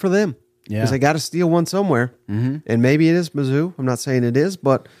must-win for them because they got to steal one somewhere. Mm-hmm. And maybe it is Mizzou. I'm not saying it is,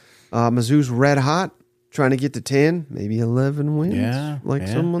 but Mizzou's red hot, trying to get to 10, maybe 11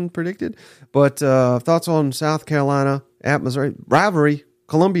 wins, someone predicted. But thoughts on South Carolina at Missouri? Rivalry,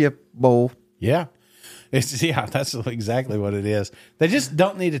 Columbia Bowl. Yeah. That's exactly what it is. They just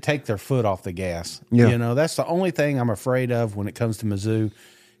don't need to take their foot off the gas. Yeah. That's the only thing I'm afraid of when it comes to Mizzou.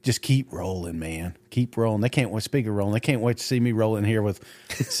 Just keep rolling, man. Keep rolling. They can't wait. Speak of rolling, they can't wait to see me rolling here with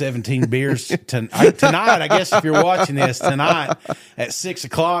 17 beers tonight. I guess if you're watching this tonight at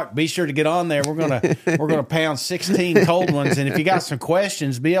 6:00, be sure to get on there. We're gonna pound 16 cold ones, and if you got some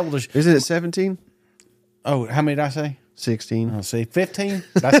questions, be able to. Isn't it 17? Oh, how many did I say? 16. Oh, see, 15?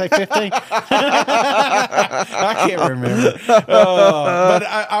 Did I say 15? I can't remember. But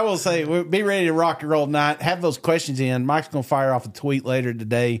I will say, be ready to rock and roll tonight. Have those questions in. Mike's going to fire off a tweet later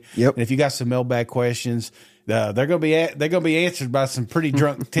today. Yep. And if you got some mailbag questions, they're going to be answered by some pretty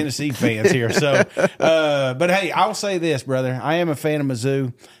drunk Tennessee fans here. So, but hey, I'll say this, brother. I am a fan of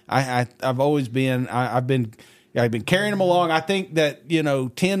Mizzou. I've always been. I've been carrying them along. I think that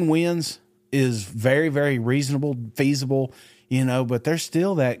 10 wins is very, very reasonable, feasible, but there's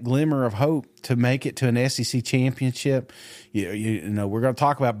still that glimmer of hope to make it to an SEC championship. We're going to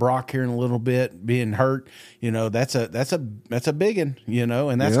talk about Brock here in a little bit being hurt. That's a big one,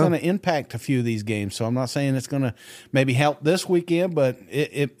 and that's going to impact a few of these games. So I'm not saying it's going to maybe help this weekend, but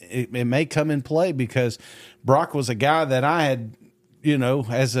it may come in play because Brock was a guy that I had,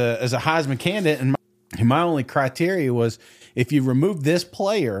 as a Heisman candidate, and my only criteria was, if you remove this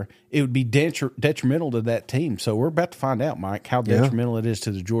player, it would be detrimental to that team. So we're about to find out, Mike, how detrimental it is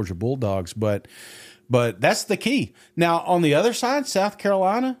to the Georgia Bulldogs. But that's the key. Now, on the other side, South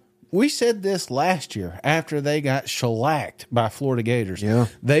Carolina, we said this last year after they got shellacked by Florida Gators. Yeah.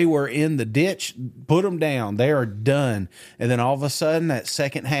 They were in the ditch, put them down. They are done. And then all of a sudden, that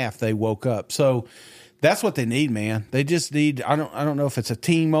second half, they woke up. So that's what they need, man. They just need, I don't know if it's a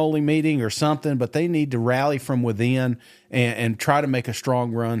team-only meeting or something, but they need to rally from within and try to make a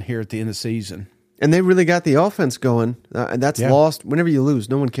strong run here at the end of the season. And they really got the offense going, and that's lost. Whenever you lose,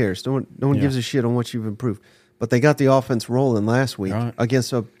 no one cares. No one gives a shit on what you've improved. But they got the offense rolling last week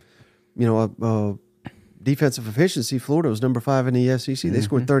against a defensive efficiency. Florida was number 5 in the SEC. They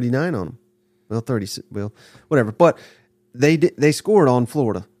scored 39 on them. Well, 30. Well, whatever. But they scored on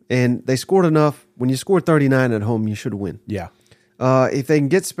Florida. And they scored enough. When you score 39 at home, you should win. Yeah. If they can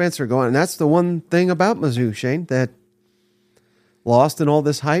get Spencer going, and that's the one thing about Mizzou, Shane, that lost in all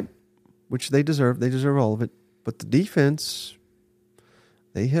this hype, which they deserve. They deserve all of it. But the defense,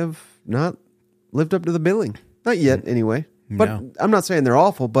 they have not lived up to the billing. Not yet, anyway. But I'm not saying they're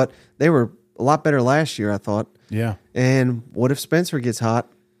awful, but they were a lot better last year, I thought. Yeah. And what if Spencer gets hot?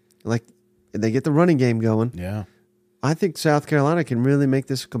 Like, they get the running game going. Yeah. I think South Carolina can really make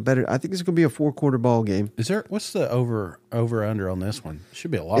this competitive. I think it's going to be a 4-quarter ball game. What's the over under on this one? It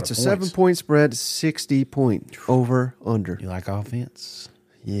should be a lot of points. It's a 7-point spread, 60 point over under. You like offense?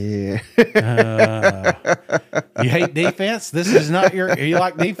 Yeah. You hate defense? This is not you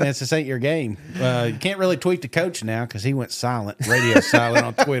like defense, this ain't your game. You can't really tweet the coach now because he went silent, radio silent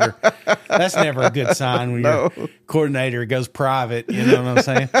on Twitter. That's never a good sign when your coordinator goes private. You know what I'm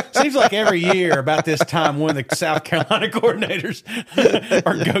saying? Seems like every year about this time one of the South Carolina coordinators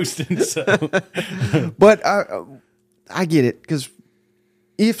are ghosting. So. But I get it, because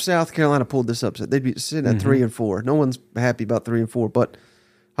if South Carolina pulled this upset, they'd be sitting at 3-4. No one's happy about 3-4, but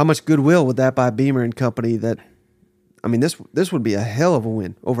how much goodwill would that buy Beamer and company? This would be a hell of a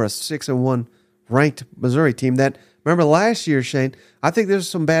win over a 6-1 ranked Missouri team. That, remember last year, Shane, I think there's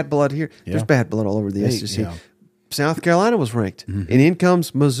some bad blood here. Yeah. There's bad blood all over the SEC. Yeah. South Carolina was ranked. And in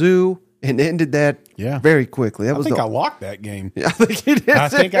comes Mizzou and ended that very quickly. That I was think I locked that game. I think you did. I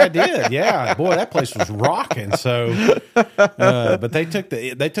think I did. Yeah, boy, that place was rocking. So, but they took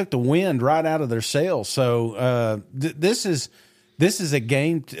the wind right out of their sails. So this is a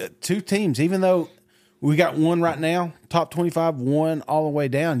game. Two teams, even though we got one right now, top 25, one all the way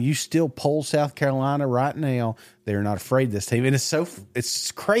down. You still poll South Carolina right now. They're not afraid of this team. And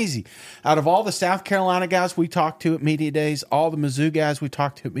it's crazy. Out of all the South Carolina guys we talked to at media days, all the Mizzou guys we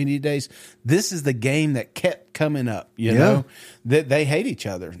talked to at media days, this is the game that kept coming up. You know, that they hate each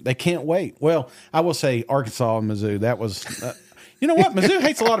other. They can't wait. Well, I will say Arkansas and Mizzou, that was you know what? Mizzou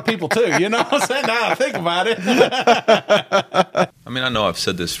hates a lot of people too. You know what I'm saying? Now I think about it. I mean, I know I've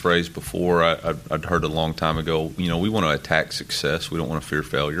said this phrase before. I'd heard it a long time ago. You know, we want to attack success. We don't want to fear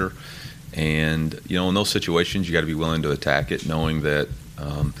failure. And, you know, in those situations, you got to be willing to attack it, knowing that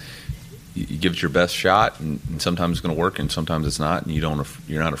you give it your best shot, and sometimes it's going to work, and sometimes it's not, and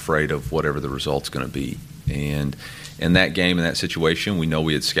you're not afraid of whatever the result's going to be. And in that game, in that situation, we know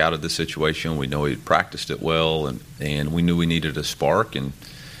we had scouted the situation. We know we had practiced it well, and we knew we needed a spark. And,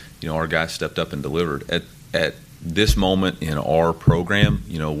 you know, our guys stepped up and delivered. At this moment in our program,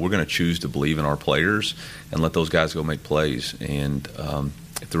 you know, we're going to choose to believe in our players and let those guys go make plays. And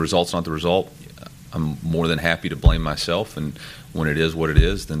if the result's not the result, I'm more than happy to blame myself. And when it is what it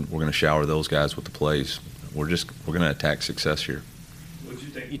is, then we're going to shower those guys with the plays. We're going to attack success here.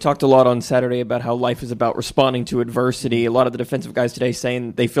 You talked a lot on Saturday about how life is about responding to adversity. A lot of the defensive guys today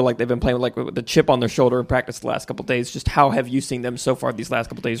saying they feel like they've been playing with the chip on their shoulder in practice the last couple of days. Just how have you seen them so far these last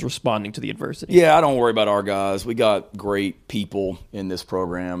couple of days responding to the adversity? Yeah, I don't worry about our guys. We got great people in this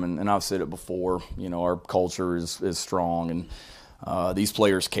program, and I've said it before. You know, our culture is strong, and these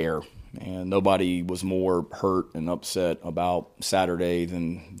players care. And nobody was more hurt and upset about Saturday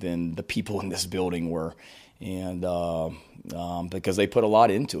than the people in this building were. And because they put a lot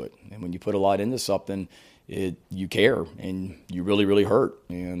into it. And when you put a lot into something, you care and you really, really hurt.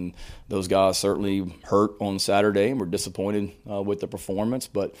 And those guys certainly hurt on Saturday and were disappointed with the performance.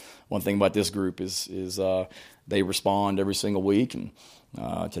 But one thing about this group is they respond every single week. And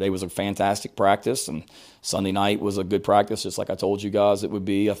today was a fantastic practice, and Sunday night was a good practice, just like I told you guys it would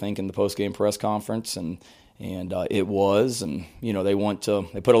be, I think, in the post-game press conference. And it was. And, you know, they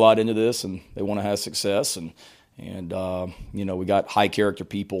put a lot into this, and they want to have success. And you know, we got high character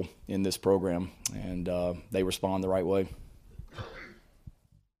people in this program, and they respond the right way.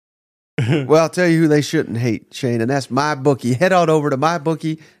 Well, I'll tell you who they shouldn't hate, Shane, and that's MyBookie. Head on over to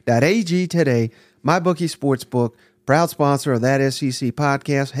mybookie.ag today. MyBookie Sportsbook, proud sponsor of That SEC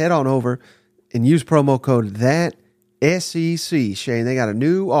podcast. Head on over and use promo code ThatSEC. Shane, they got a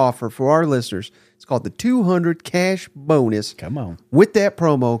new offer for our listeners. It's called the 200 cash bonus. Come on. With that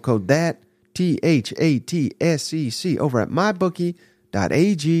promo code THATSEC over at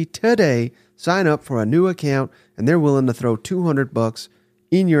mybookie.ag today. Sign up for a new account, and they're willing to throw $200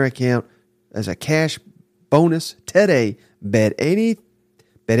 in your account as a cash bonus today. Bet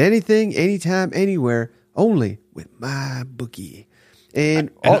anything, anytime, anywhere, only with MyBookie. And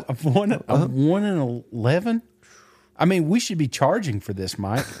I've won 1-11. I mean, we should be charging for this,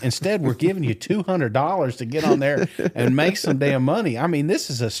 Mike. Instead, we're giving you $200 to get on there and make some damn money. I mean,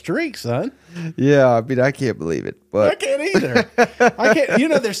 this is a streak, son. Yeah, I mean, I can't believe it. But I can't either. I can't. You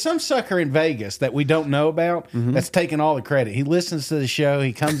know, there's some sucker in Vegas that we don't know about that's taking all the credit. He listens to the show.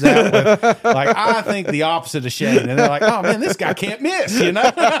 He comes out with, like, I think the opposite of Shane. And they're like, oh, man, this guy can't miss, you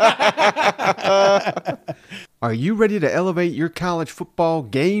know? Are you ready to elevate your college football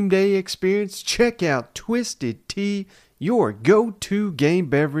game day experience? Check out Twisted Tea, your go-to game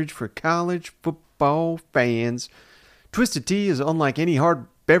beverage for college football fans. Twisted Tea is unlike any hard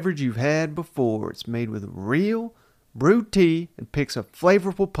beverage you've had before. It's made with real brewed tea and picks a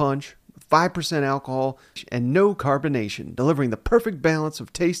flavorful punch with 5% alcohol and no carbonation, delivering the perfect balance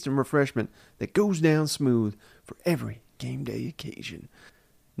of taste and refreshment that goes down smooth for every game day occasion.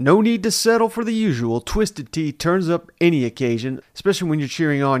 No need to settle for the usual. Twisted Tea turns up any occasion, especially when you're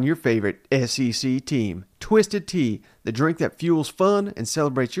cheering on your favorite SEC team. Twisted Tea, the drink that fuels fun and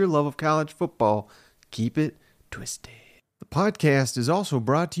celebrates your love of college football. Keep it twisted. The podcast is also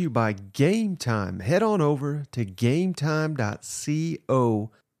brought to you by Game Time. Head on over to gametime.co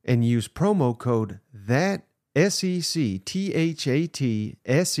and use promo code THATSEC,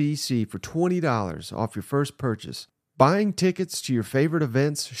 THATSEC for $20 off your first purchase. Buying tickets to your favorite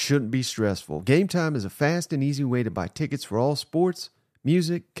events shouldn't be stressful. Game Time is a fast and easy way to buy tickets for all sports,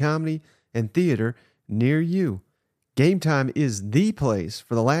 music, comedy, and theater near you. Game Time is the place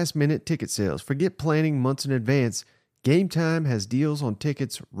for the last-minute ticket sales. Forget planning months in advance. Game Time has deals on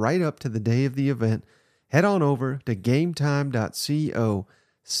tickets right up to the day of the event. Head on over to gametime.co.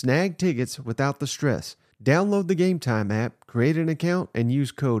 Snag tickets without the stress. Download the Game Time app, create an account, and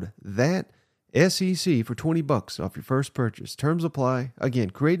use code THATSEC for $20 off your first purchase. Terms apply. Again,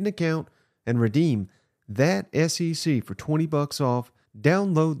 create an account and redeem THATSEC for $20 off.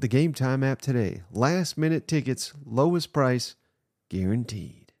 Download the Game Time app today. Last minute tickets, lowest price,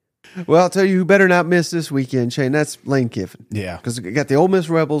 guaranteed. Well, I'll tell you who better not miss this weekend, Shane. That's Lane Kiffin. Yeah. Because we got the Ole Miss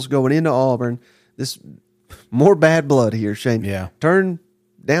Rebels going into Auburn. This more bad blood here, Shane. Yeah. Turn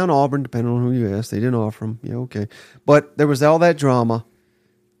down Auburn, depending on who you ask. They didn't offer them. Yeah, okay. But there was all that drama.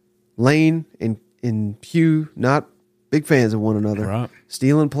 Lane and Hugh, not big fans of one another. Right.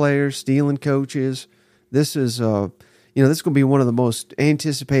 Stealing players, stealing coaches. This is, this is going to be one of the most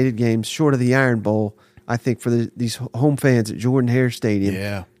anticipated games, short of the Iron Bowl, I think, for these home fans at Jordan-Hare Stadium.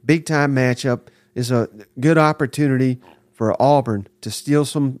 Yeah. Big-time matchup. Is a good opportunity for Auburn to steal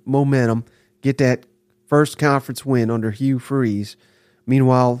some momentum, get that first conference win under Hugh Freeze.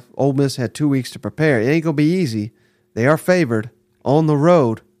 Meanwhile, Ole Miss had 2 weeks to prepare. It ain't going to be easy. They are favored on the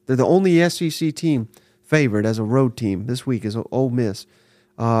road. They're the only SEC team favored as a road team this week is Ole Miss.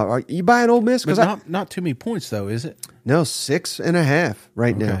 Are you buying Ole Miss? But not too many points, though, is it? No, 6.5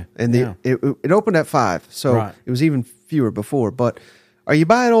 right now. Okay. And it opened at 5, so Right. it was even fewer before. But are you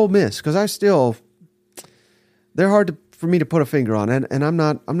buying Ole Miss? Because they're hard for me to put a finger on, and I'm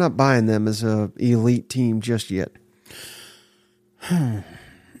not buying them as a elite team just yet. I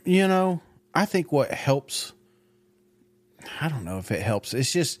think what helps, I don't know if it helps.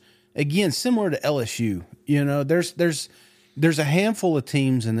 It's just, again, similar to LSU. There's a handful of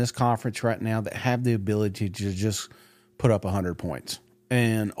teams in this conference right now that have the ability to just put up 100 points,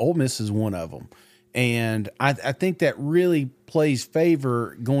 and Ole Miss is one of them. And I think that really plays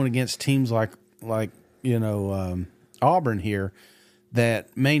favor going against teams like Auburn here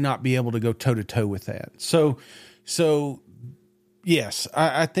that may not be able to go toe to toe with that. So yes,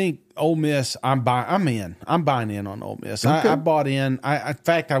 I think Ole Miss. I'm in. I'm buying in on Ole Miss. Okay. I bought in. In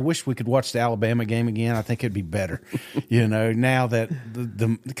fact, I wish we could watch the Alabama game again. I think it'd be better. Now that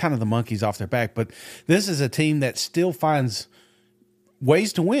the kind of the monkey's off their back. But this is a team that still finds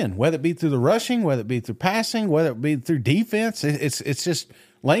ways to win, whether it be through the rushing, whether it be through passing, whether it be through defense. It's just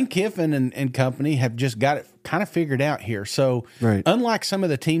Lane Kiffin and company have just got it kind of figured out here. So Right. Unlike some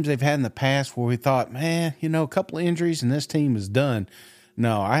of the teams they've had in the past where we thought, man, a couple of injuries and this team is done.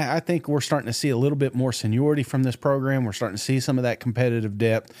 No, I think we're starting to see a little bit more seniority from this program. We're starting to see some of that competitive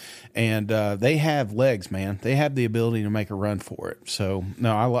depth, and they have legs, man. They have the ability to make a run for it. So,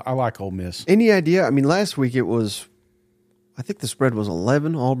 no, I like Ole Miss. Any idea? I mean, last week it was, I think the spread was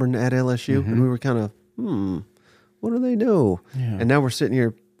 11, Auburn at LSU, and we were kind of, what do they know? Yeah. And now we're sitting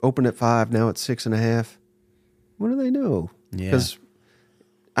here open at 5, now it's 6.5. What do they know? Yeah. Because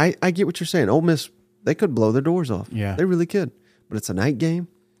I get what you're saying. Ole Miss, they could blow their doors off. Yeah. They really could. But it's a night game.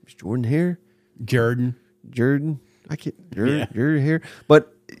 It's Jordan-Hare. Jordan. I can't. Jordan here.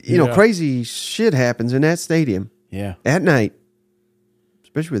 But, crazy shit happens in that stadium. Yeah. At night.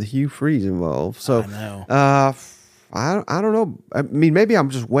 Especially with Hugh Freeze involved. So, I know. I don't know. I mean, maybe I'm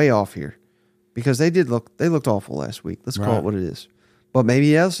just way off here. Because they looked awful last week. Let's call it what it is. But maybe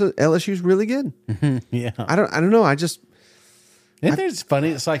LSU's really good. Yeah. I don't know. I just. Isn't it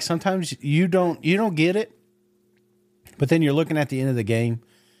funny? It's like sometimes you don't get it, but then you're looking at the end of the game,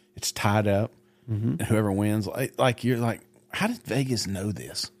 it's tied up, and whoever wins, like you're like, how did Vegas know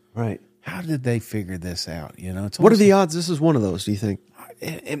this? Right. How did they figure this out? It's What are the odds this is one of those, do you think?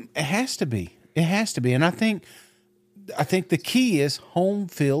 It has to be. It has to be. And I think the key is home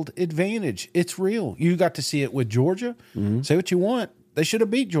field advantage. It's real. You got to see it with Georgia. Say what you want. They should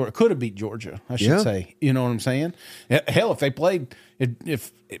have beat Georgia. Could have beat Georgia, I should say. You know what I'm saying? Hell, if they played,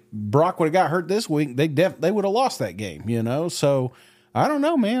 if Brock would have got hurt this week, they would have lost that game. So I don't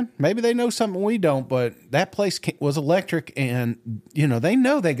know, man. Maybe they know something we don't. But that place was electric, and they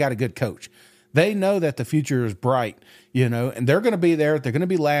know they got a good coach. They know that the future is bright. And they're going to be there. They're going to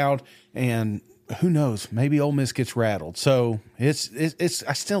be loud, and who knows? Maybe Ole Miss gets rattled. So it's.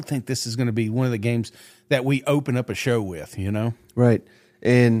 I still think this is going to be one of the games that we open up a show with. Right.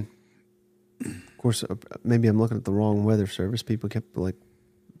 And of course, maybe I'm looking at the wrong weather service. People kept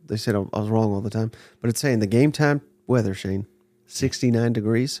they said I was wrong all the time, but it's saying the game time weather, Shane, 69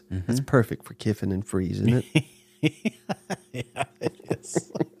 degrees. That's perfect for Kiffin and Freeze, isn't it? Yeah, it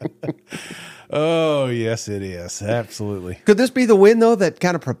is. Oh, yes, it is. Absolutely. Could this be the win, though, that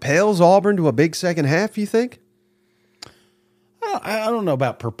kind of propels Auburn to a big second half, you think? I don't know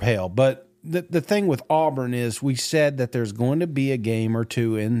about propel, but the thing with Auburn is we said that there's going to be a game or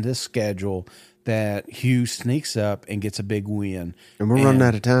two in this schedule that Hugh sneaks up and gets a big win. And we're running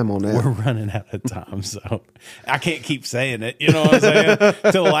out of time on that. We're running out of time, so I can't keep saying it. You know what I'm saying?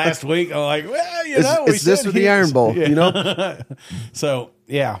 Till last week, I'm like, well, it's this or the Iron Bowl, you know? So,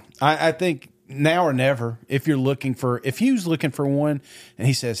 yeah, I think now or never, if Hugh's looking for one and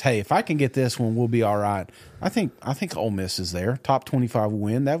he says, hey, if I can get this one, we'll be all right. I think Ole Miss is there. Top 25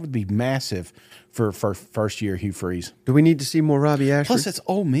 win. That would be massive for first year Hugh Freeze. Do we need to see more Robbie Ashford? Plus, it's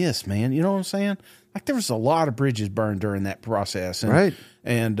Ole Miss, man. You know what I'm saying? Like, there was a lot of bridges burned during that process. And, right.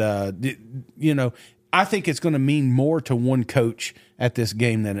 And, I think it's going to mean more to one coach at this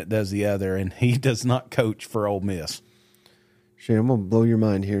game than it does the other, and he does not coach for Ole Miss. Shane, I'm going to blow your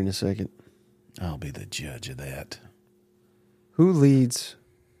mind here in a second. I'll be the judge of that. Who leads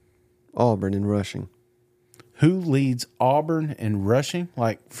Auburn in rushing? Who leads Auburn in rushing,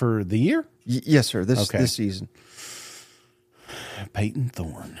 like for the year? Yes, sir. This season. Peyton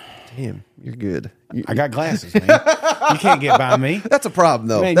Thorne. Damn, you're good. I got glasses, man. You can't get by me. That's a problem,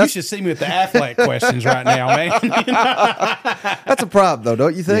 though. Man, you should see me with the Aflac questions right now, man. That's a problem, though,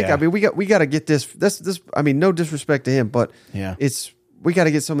 don't you think? Yeah. I mean, we got to get this. This. I mean, no disrespect to him, but yeah, we got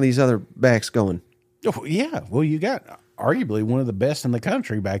to get some of these other backs going. Oh, yeah. Well, you got arguably one of the best in the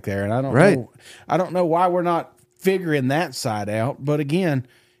country back there, and I don't know why we're not figuring that side out. But again,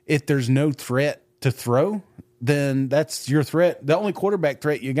 if there's no threat to throw, then that's your threat. The only quarterback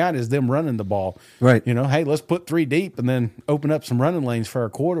threat you got is them running the ball. Right. Hey, let's put 3 deep and then open up some running lanes for our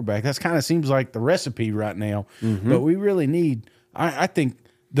quarterback. That's kind of seems like the recipe right now. Mm-hmm. But we really need I think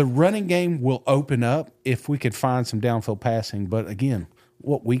the running game will open up if we could find some downfield passing. But again,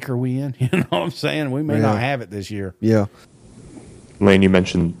 what week are we in? You know what I'm saying? We may not have it this year. Yeah. Lane, you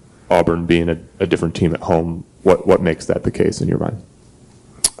mentioned Auburn being a different team at home. What makes that the case in your mind?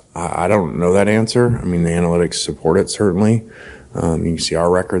 I don't know that answer. I mean, the analytics support it, certainly. You can see our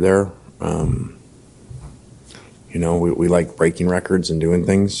record there. We like breaking records and doing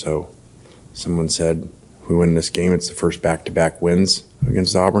things. So someone said, if we win this game, it's the first back-to-back wins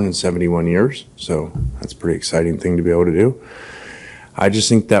against Auburn in 71 years. So that's a pretty exciting thing to be able to do. I just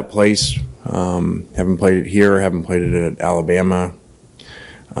think that place, haven't played it here, haven't played it at Alabama,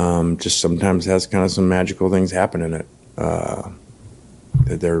 just sometimes has kind of some magical things happen in it.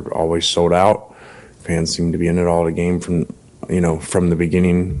 That they're always sold out. Fans seem to be in it all the game from the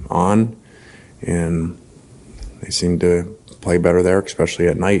beginning on, and they seem to play better there, especially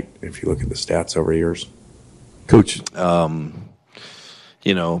at night. If you look at the stats over years, Coach,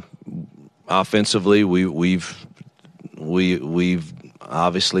 offensively, we've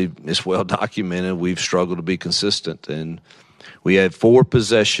obviously, it's well documented. We've struggled to be consistent, and we had 4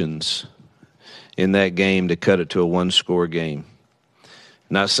 possessions in that game to cut it to a 1-score game.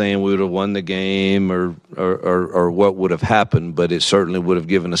 Not saying we would have won the game or what would have happened, but it certainly would have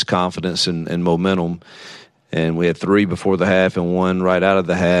given us confidence and momentum. And we had 3 before the half and 1 right out of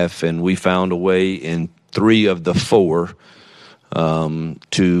the half, and we found a way in 3 of the 4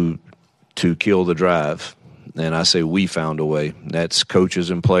 to kill the drive. And I say we found a way. That's coaches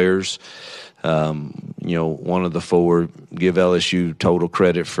and players. One of the 4, give LSU total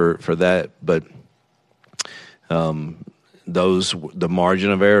credit for that, but the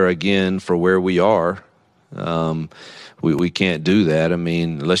margin of error, again, for where we are, we can't do that. I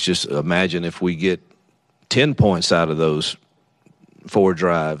mean, let's just imagine if we get 10 points out of those 4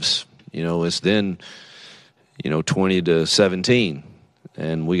 drives, it's then, 20-17.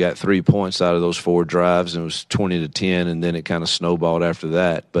 And we got 3 points out of those 4 drives, and it was 20-10, and then it kind of snowballed after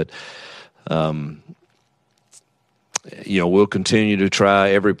that. But, we'll continue to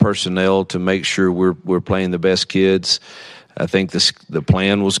try every personnel to make sure we're playing the best kids. I think the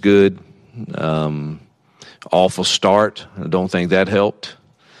plan was good. Awful start. I don't think that helped.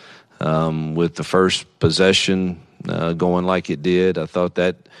 With the first possession going like it did, I thought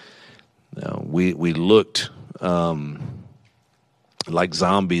that we looked like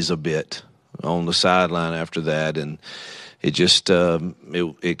zombies a bit on the sideline after that, and it just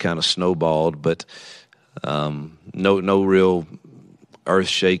it kind of snowballed. But no real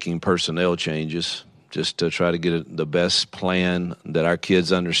earth-shaking personnel changes. Just to try to get the best plan that our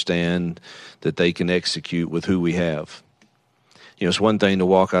kids understand that they can execute with who we have. It's one thing to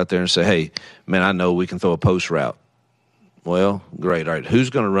walk out there and say, hey, man, I know we can throw a post route. Well, great. All right, who's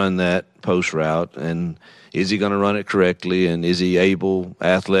going to run that post route, and is he going to run it correctly, and is he able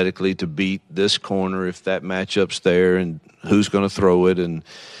athletically to beat this corner if that matchup's there, and who's going to throw it, and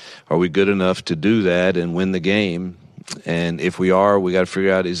are we good enough to do that and win the game? And if we are, we got to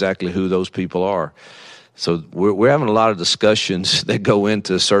figure out exactly who those people are. So we're having a lot of discussions that go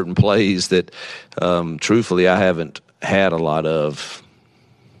into certain plays that, truthfully, I haven't had a lot of.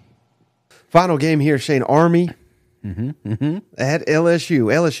 Final game here, Shane. Army at LSU.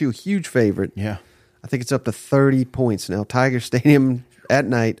 LSU, huge favorite. Yeah. I think it's up to 30 points now. Tiger Stadium at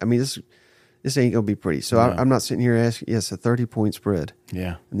night. I mean, this ain't going to be pretty. So I'm not sitting here asking, yes, a 30-point spread.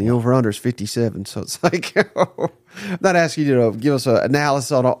 Yeah. And the over-under is 57. So it's like, I'm not asking you to give us an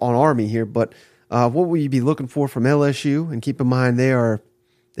analysis on Army here, but what will you be looking for from LSU? And keep in mind, they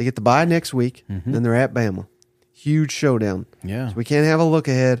get the bye next week, then they're at Bama. Huge showdown. Yeah. So we can't have a look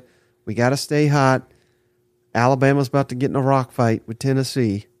ahead. We got to stay hot. Alabama's about to get in a rock fight with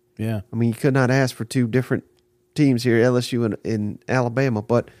Tennessee. Yeah. I mean, you could not ask for two different teams here, LSU and Alabama,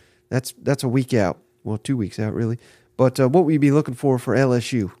 but that's a week out. Well, 2 weeks out, really. But what would you be looking for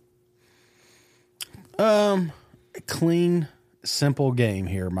LSU? A clean, simple game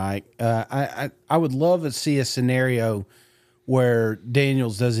here, Mike. I would love to see a scenario where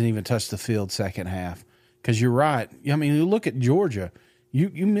Daniels doesn't even touch the field second half. Because you're right. I mean, you look at Georgia.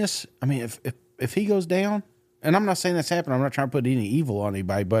 You miss. I mean, if he goes down, and I'm not saying that's happening. I'm not trying to put any evil on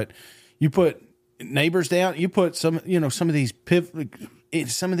anybody, but you put Neighbors down. You put some of these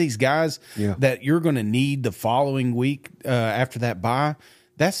some of these guys that you're going to need the following week after that bye.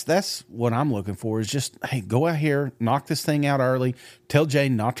 That's what I'm looking for. Is just, hey, go out here, knock this thing out early. Tell Jay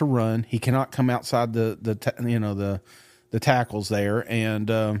not to run. He cannot come outside the tackles there,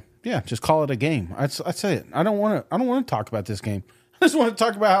 and just call it a game. I'd say it. I don't want to talk about this game. I just want to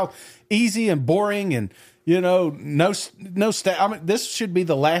talk about how easy and boring and no stat. I mean, this should be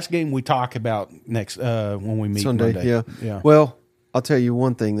the last game we talk about next when we meet Sunday. Monday. Yeah. Well, I'll tell you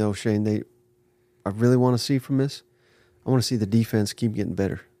one thing though, Shane. I really want to see from this. I want to see the defense keep getting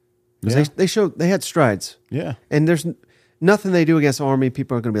better. Because they had strides. Yeah. And there's nothing they do against Army.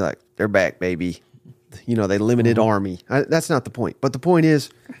 People are going to be like, they're back, baby. They limited Army. That's not the point. But the point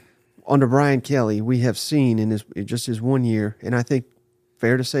is, under Brian Kelly, we have seen in his 1 year, and I think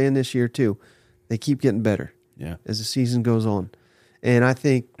fair to say in this year too, they keep getting better as the season goes on. And I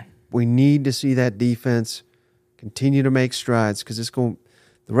think we need to see that defense continue to make strides because the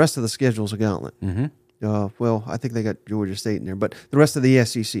rest of the schedule is a gauntlet. Well, I think they got Georgia State in there, but the rest of the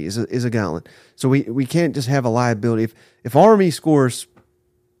SEC is a gauntlet. So we can't just have a liability. If Army scores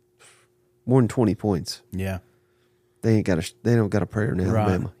more than 20 points, they don't got a prayer in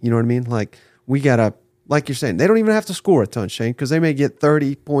Alabama. Right. You know what I mean? Like we gotta, like you're saying, they don't even have to score a ton, Shane, because they may get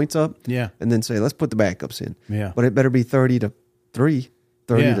 30 points up, and then say, let's put the backups in. Yeah. But it better be 30-3,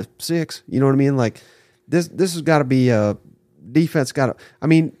 30-6. You know what I mean? Like this has got to be a defense.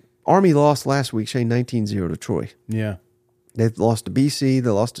 Army lost last week, Shane, 19-0 to Troy. Yeah. They've lost to BC. They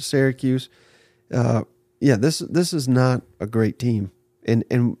lost to Syracuse. This is not a great team,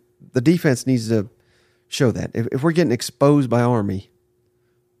 and the defense needs to show that. If we're getting exposed by Army,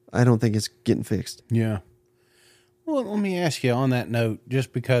 I don't think it's getting fixed. Yeah. Well, let me ask you on that note,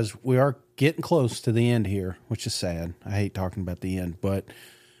 just because we are getting close to the end here, which is sad. I hate talking about the end, but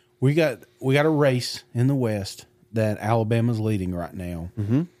we got a race in the West that Alabama's leading right now.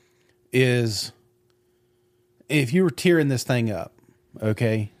 Is if you were tearing this thing up,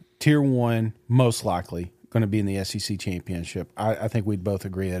 okay, tier one most likely going to be in the SEC championship. I think we'd both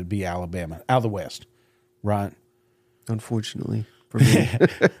agree that it'd be Alabama out of the West, right? Unfortunately for me.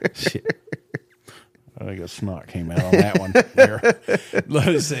 Shit. I think a snot came out on that one there.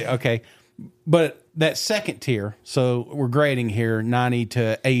 Let's see. Okay. But that second tier, so we're grading here 90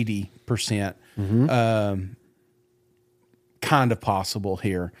 to 80%, kind of possible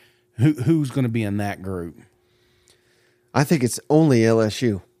here. Who's going to be in that group? I think it's only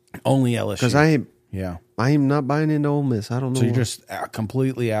LSU. Only LSU. Because I am not buying into Ole Miss. I don't know. So you're just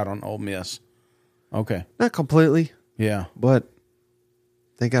completely out on Ole Miss. Okay. Not completely. Yeah. But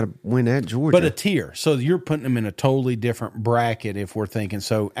they got to win at Georgia. But a tier. So you're putting them in a totally different bracket if we're thinking.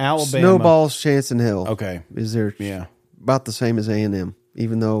 So Alabama. Snowball's chance in hell. Okay. Is there about the same as A&M,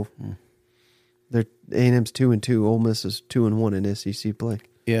 even though they're A&M's 2-2, Ole Miss is 2-1 in SEC play.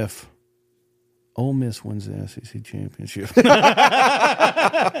 If Ole Miss wins the SEC championship,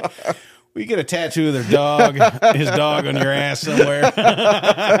 we get a tattoo of their dog, his dog on your ass somewhere.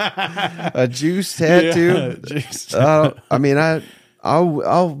 A juice tattoo. Yeah, juice.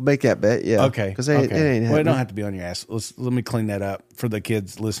 I'll make that bet. Yeah. Okay. Because it ain't happening. Well, it don't have to be on your ass. Let me clean that up for the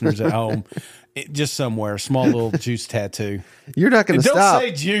kids, listeners at home. Just somewhere, small little juice tattoo. You're not going to stop. Don't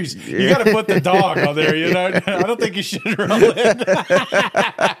say juice. You got to put the dog on there. I don't think you should roll it.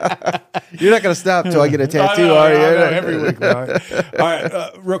 You're not going to stop till I get a tattoo, are you? I know, every week. All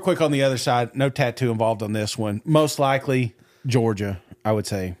right. Real quick on the other side, no tattoo involved on this one. Most likely Georgia, I would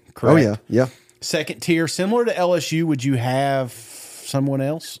say. Correct? Oh, yeah. second tier, similar to LSU. Would you have someone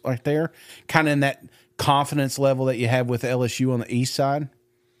else right there, kind of in that confidence level that you have with LSU on the east side?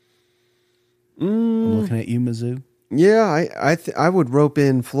 I'm looking at you, Mizzou. Yeah, I would rope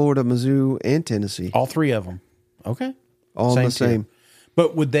in Florida, Mizzou, and Tennessee. All three of them. Okay. All the same.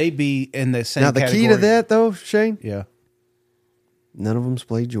 But would they be in the same Now, the category? key to that, though, Shane? Yeah. None of them's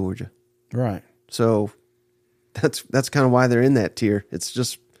played Georgia. Right. So that's kind of why they're in that tier. It's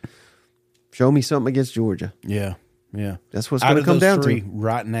just show me something against Georgia. Yeah. Yeah. That's what's going to come down to.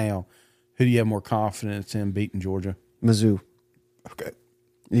 Right now, who do you have more confidence in beating Georgia? Mizzou. Okay.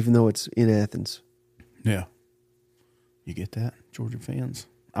 Even though it's in Athens. Yeah. You get that, Georgia fans?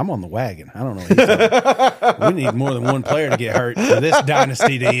 I'm on the wagon. I don't know. We need more than one player to get hurt for this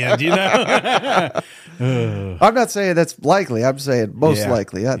dynasty to end, you know? I'm not saying that's likely. I'm saying most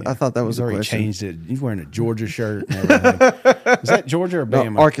likely. I thought that was He's a already question. changed it. He's wearing a Georgia shirt and everything. Is that Georgia or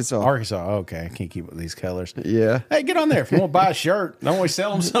Bama? No, Arkansas. Arkansas. Okay. I can't keep with these colors. Yeah. Hey, get on there. If you want to buy a shirt, don't always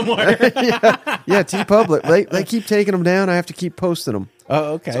sell them somewhere. Yeah, T-Public. They keep taking them down. I have to keep posting them.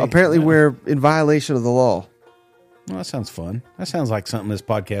 Oh, okay. So apparently we're in violation of the law. Well, that sounds fun. That sounds like something this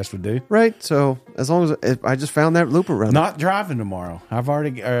podcast would do. Right. So as long as I just found that loop around. Not driving tomorrow. I've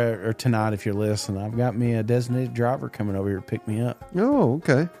already, or tonight if you're listening, I've got me a designated driver coming over here to pick me up. Oh,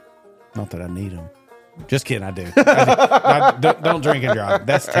 okay. Not that I need him. Just kidding, I do. Don't drink and drive.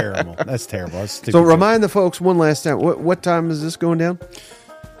 That's terrible. That's terrible. That's stupid. So remind the folks one last time. What time is this going down?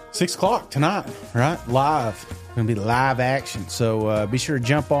 6 o'clock tonight, right? Live. Going to be live action. So be sure to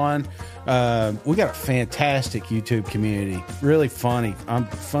jump on. We got a fantastic YouTube community. Really funny.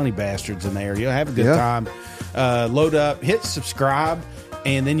 Funny bastards in there. You'll have a good time. Load up, hit subscribe,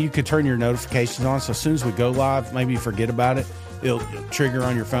 and then you can turn your notifications on. So as soon as we go live, maybe you forget about it. It'll trigger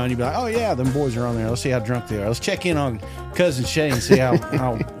on your phone. You'll be like, oh, yeah, them boys are on there. Let's see how drunk they are. Let's check in on Cousin Shane, see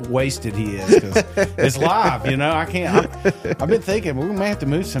how wasted he is. Because it's live, you know. I've been thinking, we may have to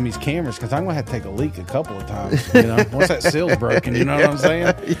move some of these cameras because I'm going to have to take a leak a couple of times, you know. Once that seal's broken, you know what I'm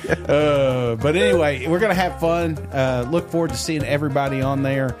saying? Yeah. But anyway, we're going to have fun. Look forward to seeing everybody on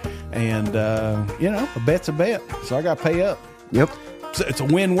there. And, you know, a bet's a bet. So I got to pay up. Yep. It's a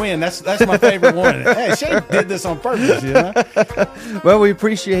win-win. That's my favorite one. Hey, Shane did this on purpose, you know? Well, we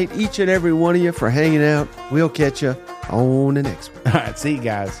appreciate each and every one of you for hanging out. We'll catch you on the next one. All right, see you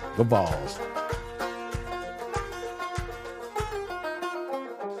guys. Go Balls.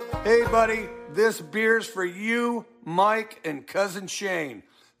 Hey, buddy, this beer's for you, Mike, and Cousin Shane.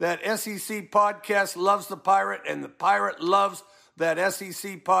 That SEC podcast loves the Pirate, and the Pirate loves that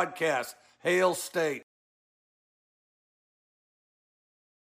SEC podcast. Hail State.